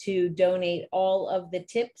decided to donate all of the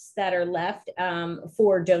tips that are left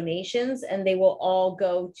for donations, and they will all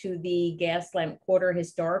go to the Gaslamp Quarter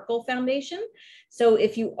Historical Foundation. So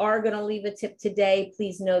if you are going to leave a tip today,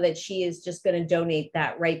 please know that she is just going to donate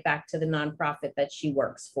that right back to the nonprofit that she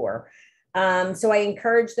works for. So I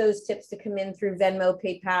encourage those tips to come in through Venmo,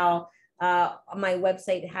 PayPal. My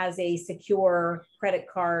website has a secure credit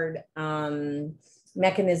card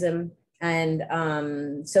mechanism.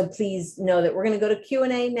 And so please know that we're going to go to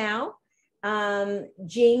Q&A now.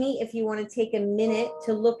 Jamie, if you want to take a minute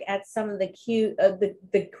to look at some of the cues,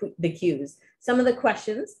 some of the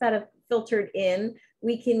questions that have filtered in,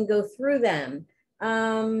 we can go through them.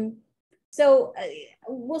 So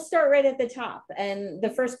we'll start right at the top. And the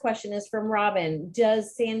first question is from Robin.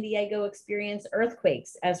 Does San Diego experience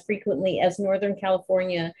earthquakes as frequently as Northern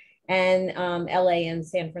California and LA and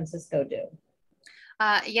San Francisco do?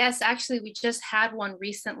 Yes, actually, we just had one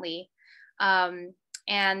recently. And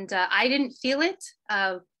I didn't feel it.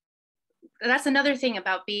 That's another thing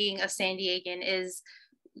about being a San Diegan is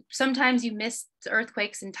sometimes you miss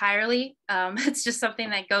earthquakes entirely. It's just something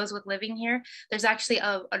that goes with living here. There's actually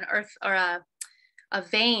an earth or a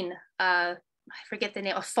vein, I forget the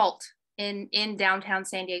name, a fault in downtown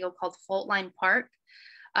San Diego called Fault Line Park.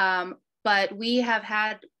 But we have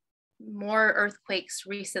had more earthquakes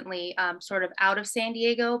recently, sort of out of San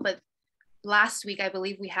Diego, but last week, I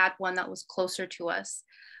believe we had one that was closer to us.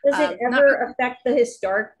 Does it ever affect the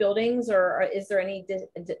historic buildings, or is there any,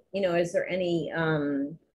 is there any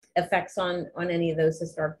effects on any of those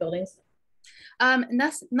historic buildings?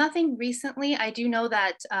 Nothing recently. I do know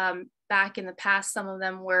that back in the past, some of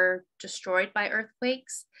them were destroyed by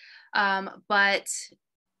earthquakes. But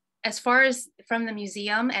as far as from the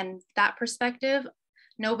museum and that perspective,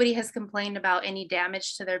 nobody has complained about any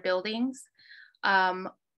damage to their buildings.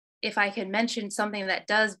 If I can mention something that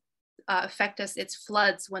does affect us, it's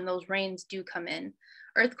floods when those rains do come in.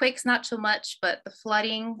 Earthquakes, not so much, but the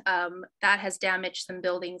flooding, that has damaged some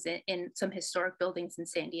buildings in some historic buildings in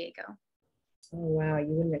San Diego. Oh, wow, you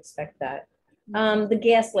wouldn't expect that. The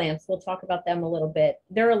gas lamps, we'll talk about them a little bit.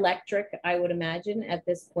 They're electric, I would imagine, at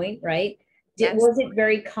this point, right? Yes. Was it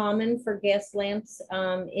very common for gas lamps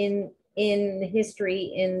in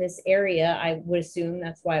history in this area? I would assume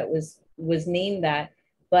that's why it was named that.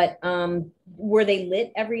 But were they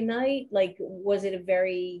lit every night? Like, was it a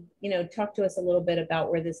very, talk to us a little bit about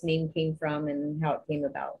where this name came from and how it came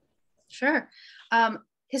about. Sure.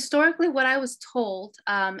 Historically, what I was told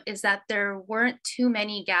is that there weren't too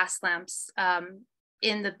many gas lamps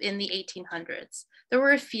in the 1800s. There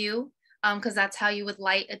were a few, because that's how you would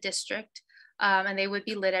light a district, and they would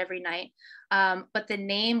be lit every night. But the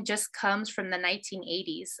name just comes from the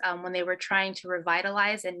 1980s, when they were trying to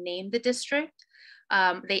revitalize and name the district.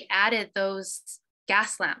 They added those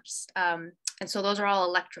gas lamps, and so those are all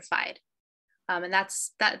electrified. And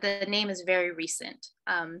the name is very recent.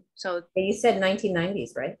 So you said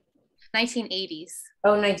 1990s, right? 1980s.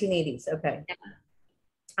 Oh, 1980s. Okay.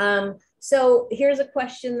 Yeah. So here's a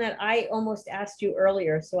question that I almost asked you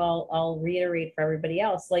earlier, so I'll reiterate for everybody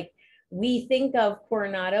else. Like, we think of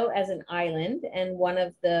Coronado as an island, and one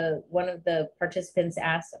of the participants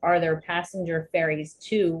asked, "Are there passenger ferries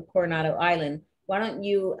to Coronado Island?" Why don't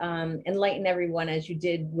you enlighten everyone, as you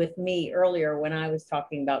did with me earlier when I was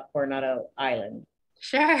talking about Coronado Island?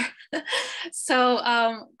 Sure.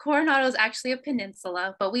 So Coronado is actually a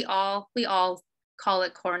peninsula, but we all call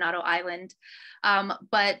it Coronado Island.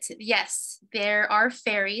 But yes, there are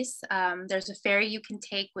ferries. There's a ferry you can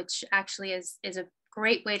take, which actually is a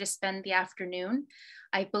great way to spend the afternoon.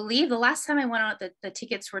 I believe the last time I went on it, the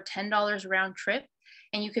tickets were $10 round trip,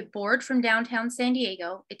 and you could board from downtown San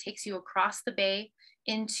Diego. It takes you across the bay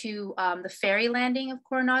into the ferry landing of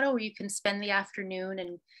Coronado, where you can spend the afternoon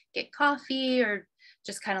and get coffee or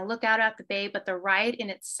just kind of look out at the bay. But the ride in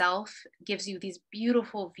itself gives you these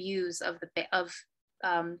beautiful views of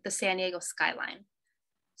the San Diego skyline.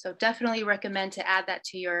 So definitely recommend to add that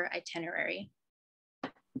to your itinerary.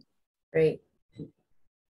 Great.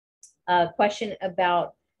 Question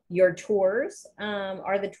about your tours.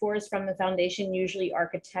 Are the tours from the foundation usually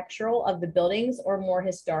architectural of the buildings, or more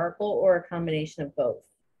historical, or a combination of both?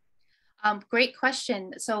 Great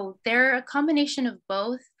question. So they're a combination of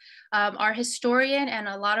both. Our historian and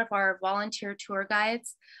a lot of our volunteer tour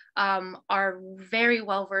guides are very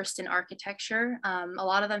well versed in architecture. A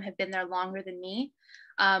lot of them have been there longer than me.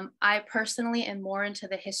 I personally am more into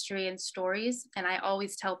the history and stories, and I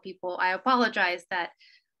always tell people, I apologize that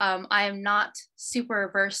I am not super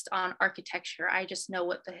versed on architecture. I just know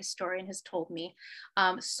what the historian has told me.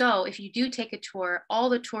 So if you do take a tour, all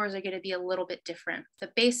the tours are going to be a little bit different. The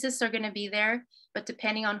basics are going to be there, but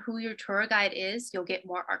depending on who your tour guide is, you'll get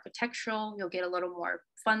more architectural, you'll get a little more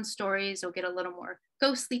fun stories, you'll get a little more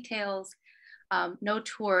ghostly tales. No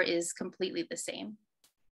tour is completely the same.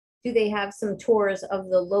 Do they have some tours of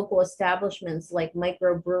the local establishments, like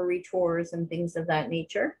microbrewery tours and things of that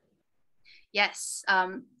nature? Yes,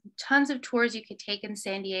 tons of tours you could take in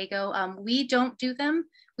San Diego. We don't do them.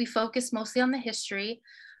 We focus mostly on the history,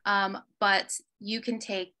 but you can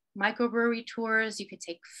take microbrewery tours, you could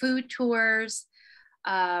take food tours,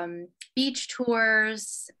 beach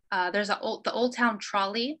tours. There's the Old Town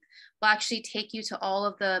Trolley will actually take you to all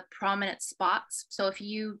of the prominent spots. So if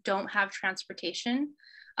you don't have transportation,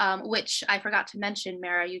 which I forgot to mention,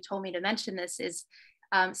 Mara, you told me to mention this, is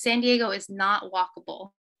San Diego is not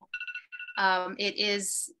walkable. It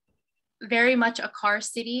is very much a car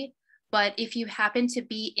city, but if you happen to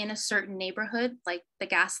be in a certain neighborhood, like the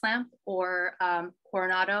Gaslamp or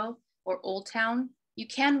Coronado or Old Town, you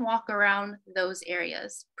can walk around those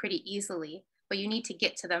areas pretty easily, but you need to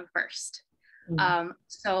get to them first.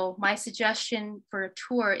 So my suggestion for a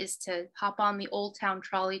tour is to hop on the Old Town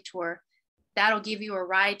Trolley tour. That'll give you a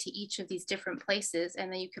ride to each of these different places,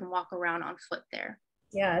 and then you can walk around on foot there.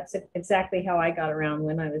 Yeah, it's exactly how I got around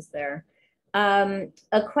when I was there.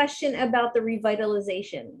 A question about the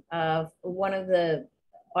revitalization of one of the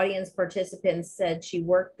audience participants said she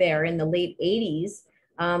worked there in the late 80s,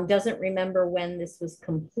 doesn't remember when this was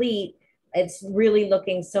complete. It's really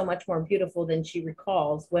looking so much more beautiful than she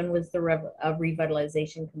recalls. When was the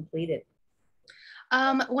revitalization completed?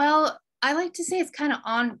 Well, I like to say it's kind of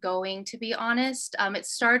ongoing, to be honest. It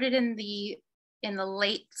started in the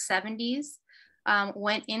late 70s,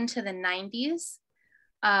 went into the 90s,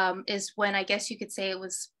 is when I guess you could say it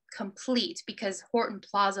was complete, because Horton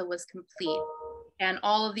Plaza was complete. And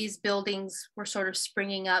all of these buildings were sort of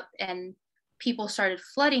springing up, and people started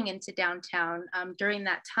flooding into downtown. During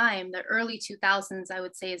that time, the early 2000s, I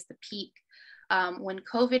would say, is the peak. When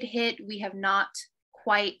COVID hit, we have not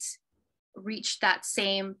quite reached that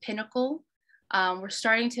same pinnacle. We're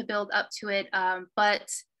starting to build up to it, but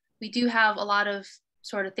we do have a lot of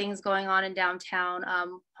sort of things going on in downtown.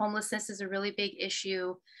 Homelessness is a really big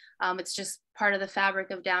issue. It's just part of the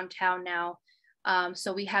fabric of downtown now.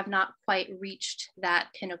 So we have not quite reached that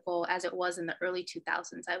pinnacle as it was in the early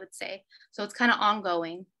 2000s, I would say. So it's kind of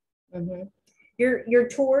ongoing. Mm-hmm. Your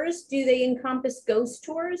tours, do they encompass ghost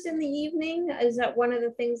tours in the evening? Is that one of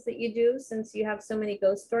the things that you do, since you have so many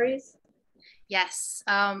ghost stories? Yes,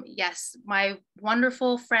 yes. My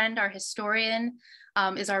wonderful friend, our historian,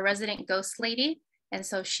 is our resident ghost lady. And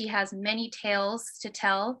so she has many tales to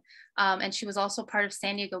tell. And she was also part of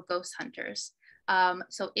San Diego Ghost Hunters.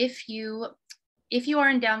 So if you are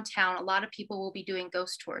in downtown, a lot of people will be doing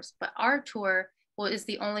ghost tours, but our tour is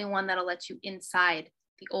the only one that'll let you inside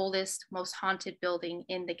the oldest, most haunted building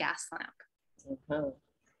in the Gaslamp. Okay.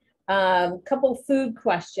 Couple food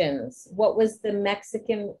questions. What was the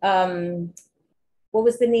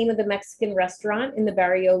name of the Mexican restaurant in the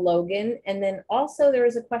Barrio Logan? And then also there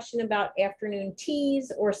was a question about afternoon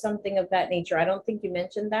teas or something of that nature. I don't think you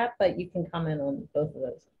mentioned that, but you can comment on both of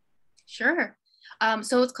those. Sure.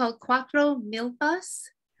 So it's called Cuatro Milpas.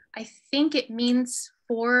 I think it means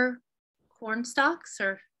 4 corn stalks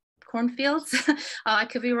or cornfields. I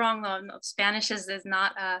could be wrong though. Spanish is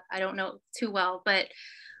not, I don't know too well, but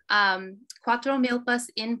Cuatro Milpas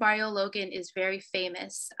in Barrio Logan is very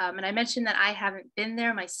famous. And I mentioned that I haven't been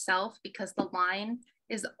there myself because the line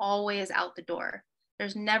is always out the door.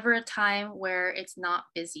 There's never a time where it's not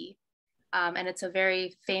busy. And it's a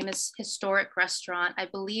very famous historic restaurant. I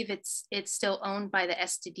believe it's still owned by the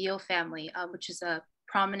Estudillo family, which is a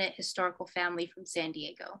prominent historical family from San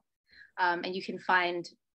Diego. And you can find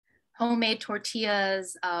homemade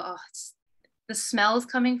tortillas. The smells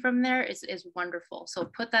coming from there is wonderful. So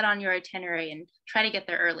put that on your itinerary and try to get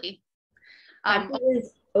there early.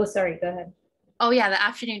 Sorry, go ahead. Oh yeah, the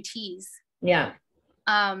afternoon teas. Yeah.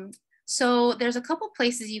 So there's a couple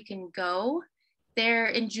places you can go. There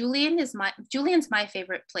in Julian's my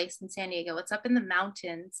favorite place in San Diego. It's up in the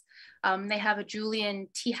mountains. They have a Julian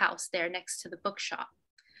tea house there next to the bookshop.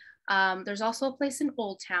 There's also a place in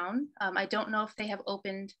Old Town. I don't know if they have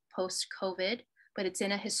opened post-COVID, but it's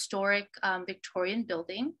in a historic Victorian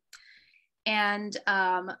building. And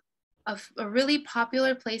a really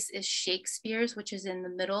popular place is Shakespeare's, which is in the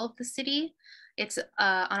middle of the city. It's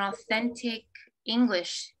an authentic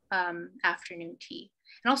English afternoon tea.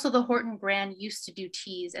 And also the Horton Grand used to do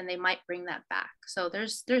teas, and they might bring that back. So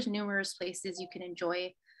there's numerous places you can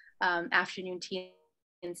enjoy afternoon tea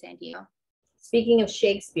in San Diego. Speaking of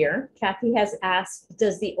Shakespeare, Kathy has asked,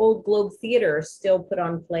 does the Old Globe Theater still put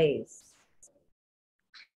on plays?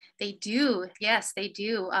 They do. Yes, they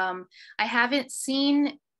do. I haven't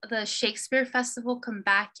seen the Shakespeare Festival come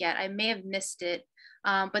back yet. I may have missed it,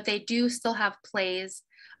 but they do still have plays.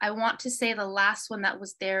 I want to say the last one that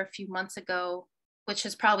was there a few months ago, which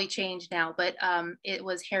has probably changed now, but it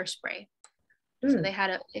was Hairspray. So they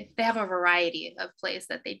have a variety of plays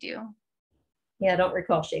that they do. Yeah, I don't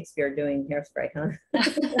recall Shakespeare doing Hairspray, huh?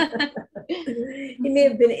 He may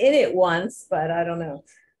have been in it once, but I don't know.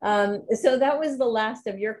 So that was the last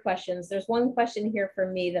of your questions. There's one question here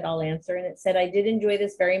for me that I'll answer, and it said, I did enjoy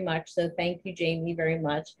this very much. So thank you, Jamie, very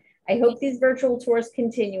much. I hope these virtual tours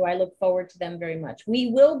continue. I look forward to them very much.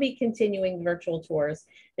 We will be continuing virtual tours.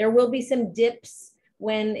 There will be some dips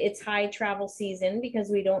when it's high travel season because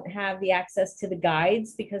we don't have the access to the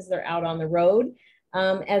guides because they're out on the road.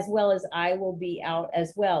 as well as I will be out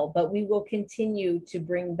as well. But we will continue to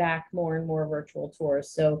bring back more and more virtual tours.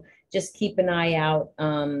 So just keep an eye out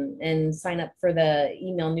and sign up for the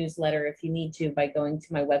email newsletter if you need to by going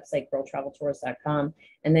to my website, girltraveltours.com.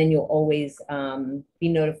 And then you'll always be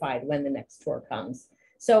notified when the next tour comes.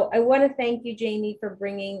 So I want to thank you, Jamie, for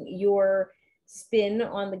bringing your spin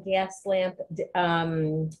on the Gaslamp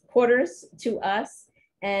Quarters to us.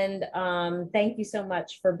 And thank you so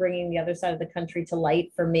much for bringing the other side of the country to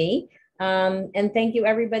light for me. And thank you,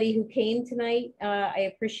 everybody who came tonight.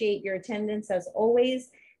 I appreciate your attendance as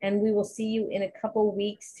always. And we will see you in a couple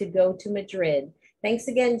weeks to go to Madrid. Thanks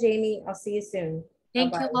again, Jamie. I'll see you soon.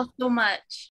 Thank Bye-bye. you all so much.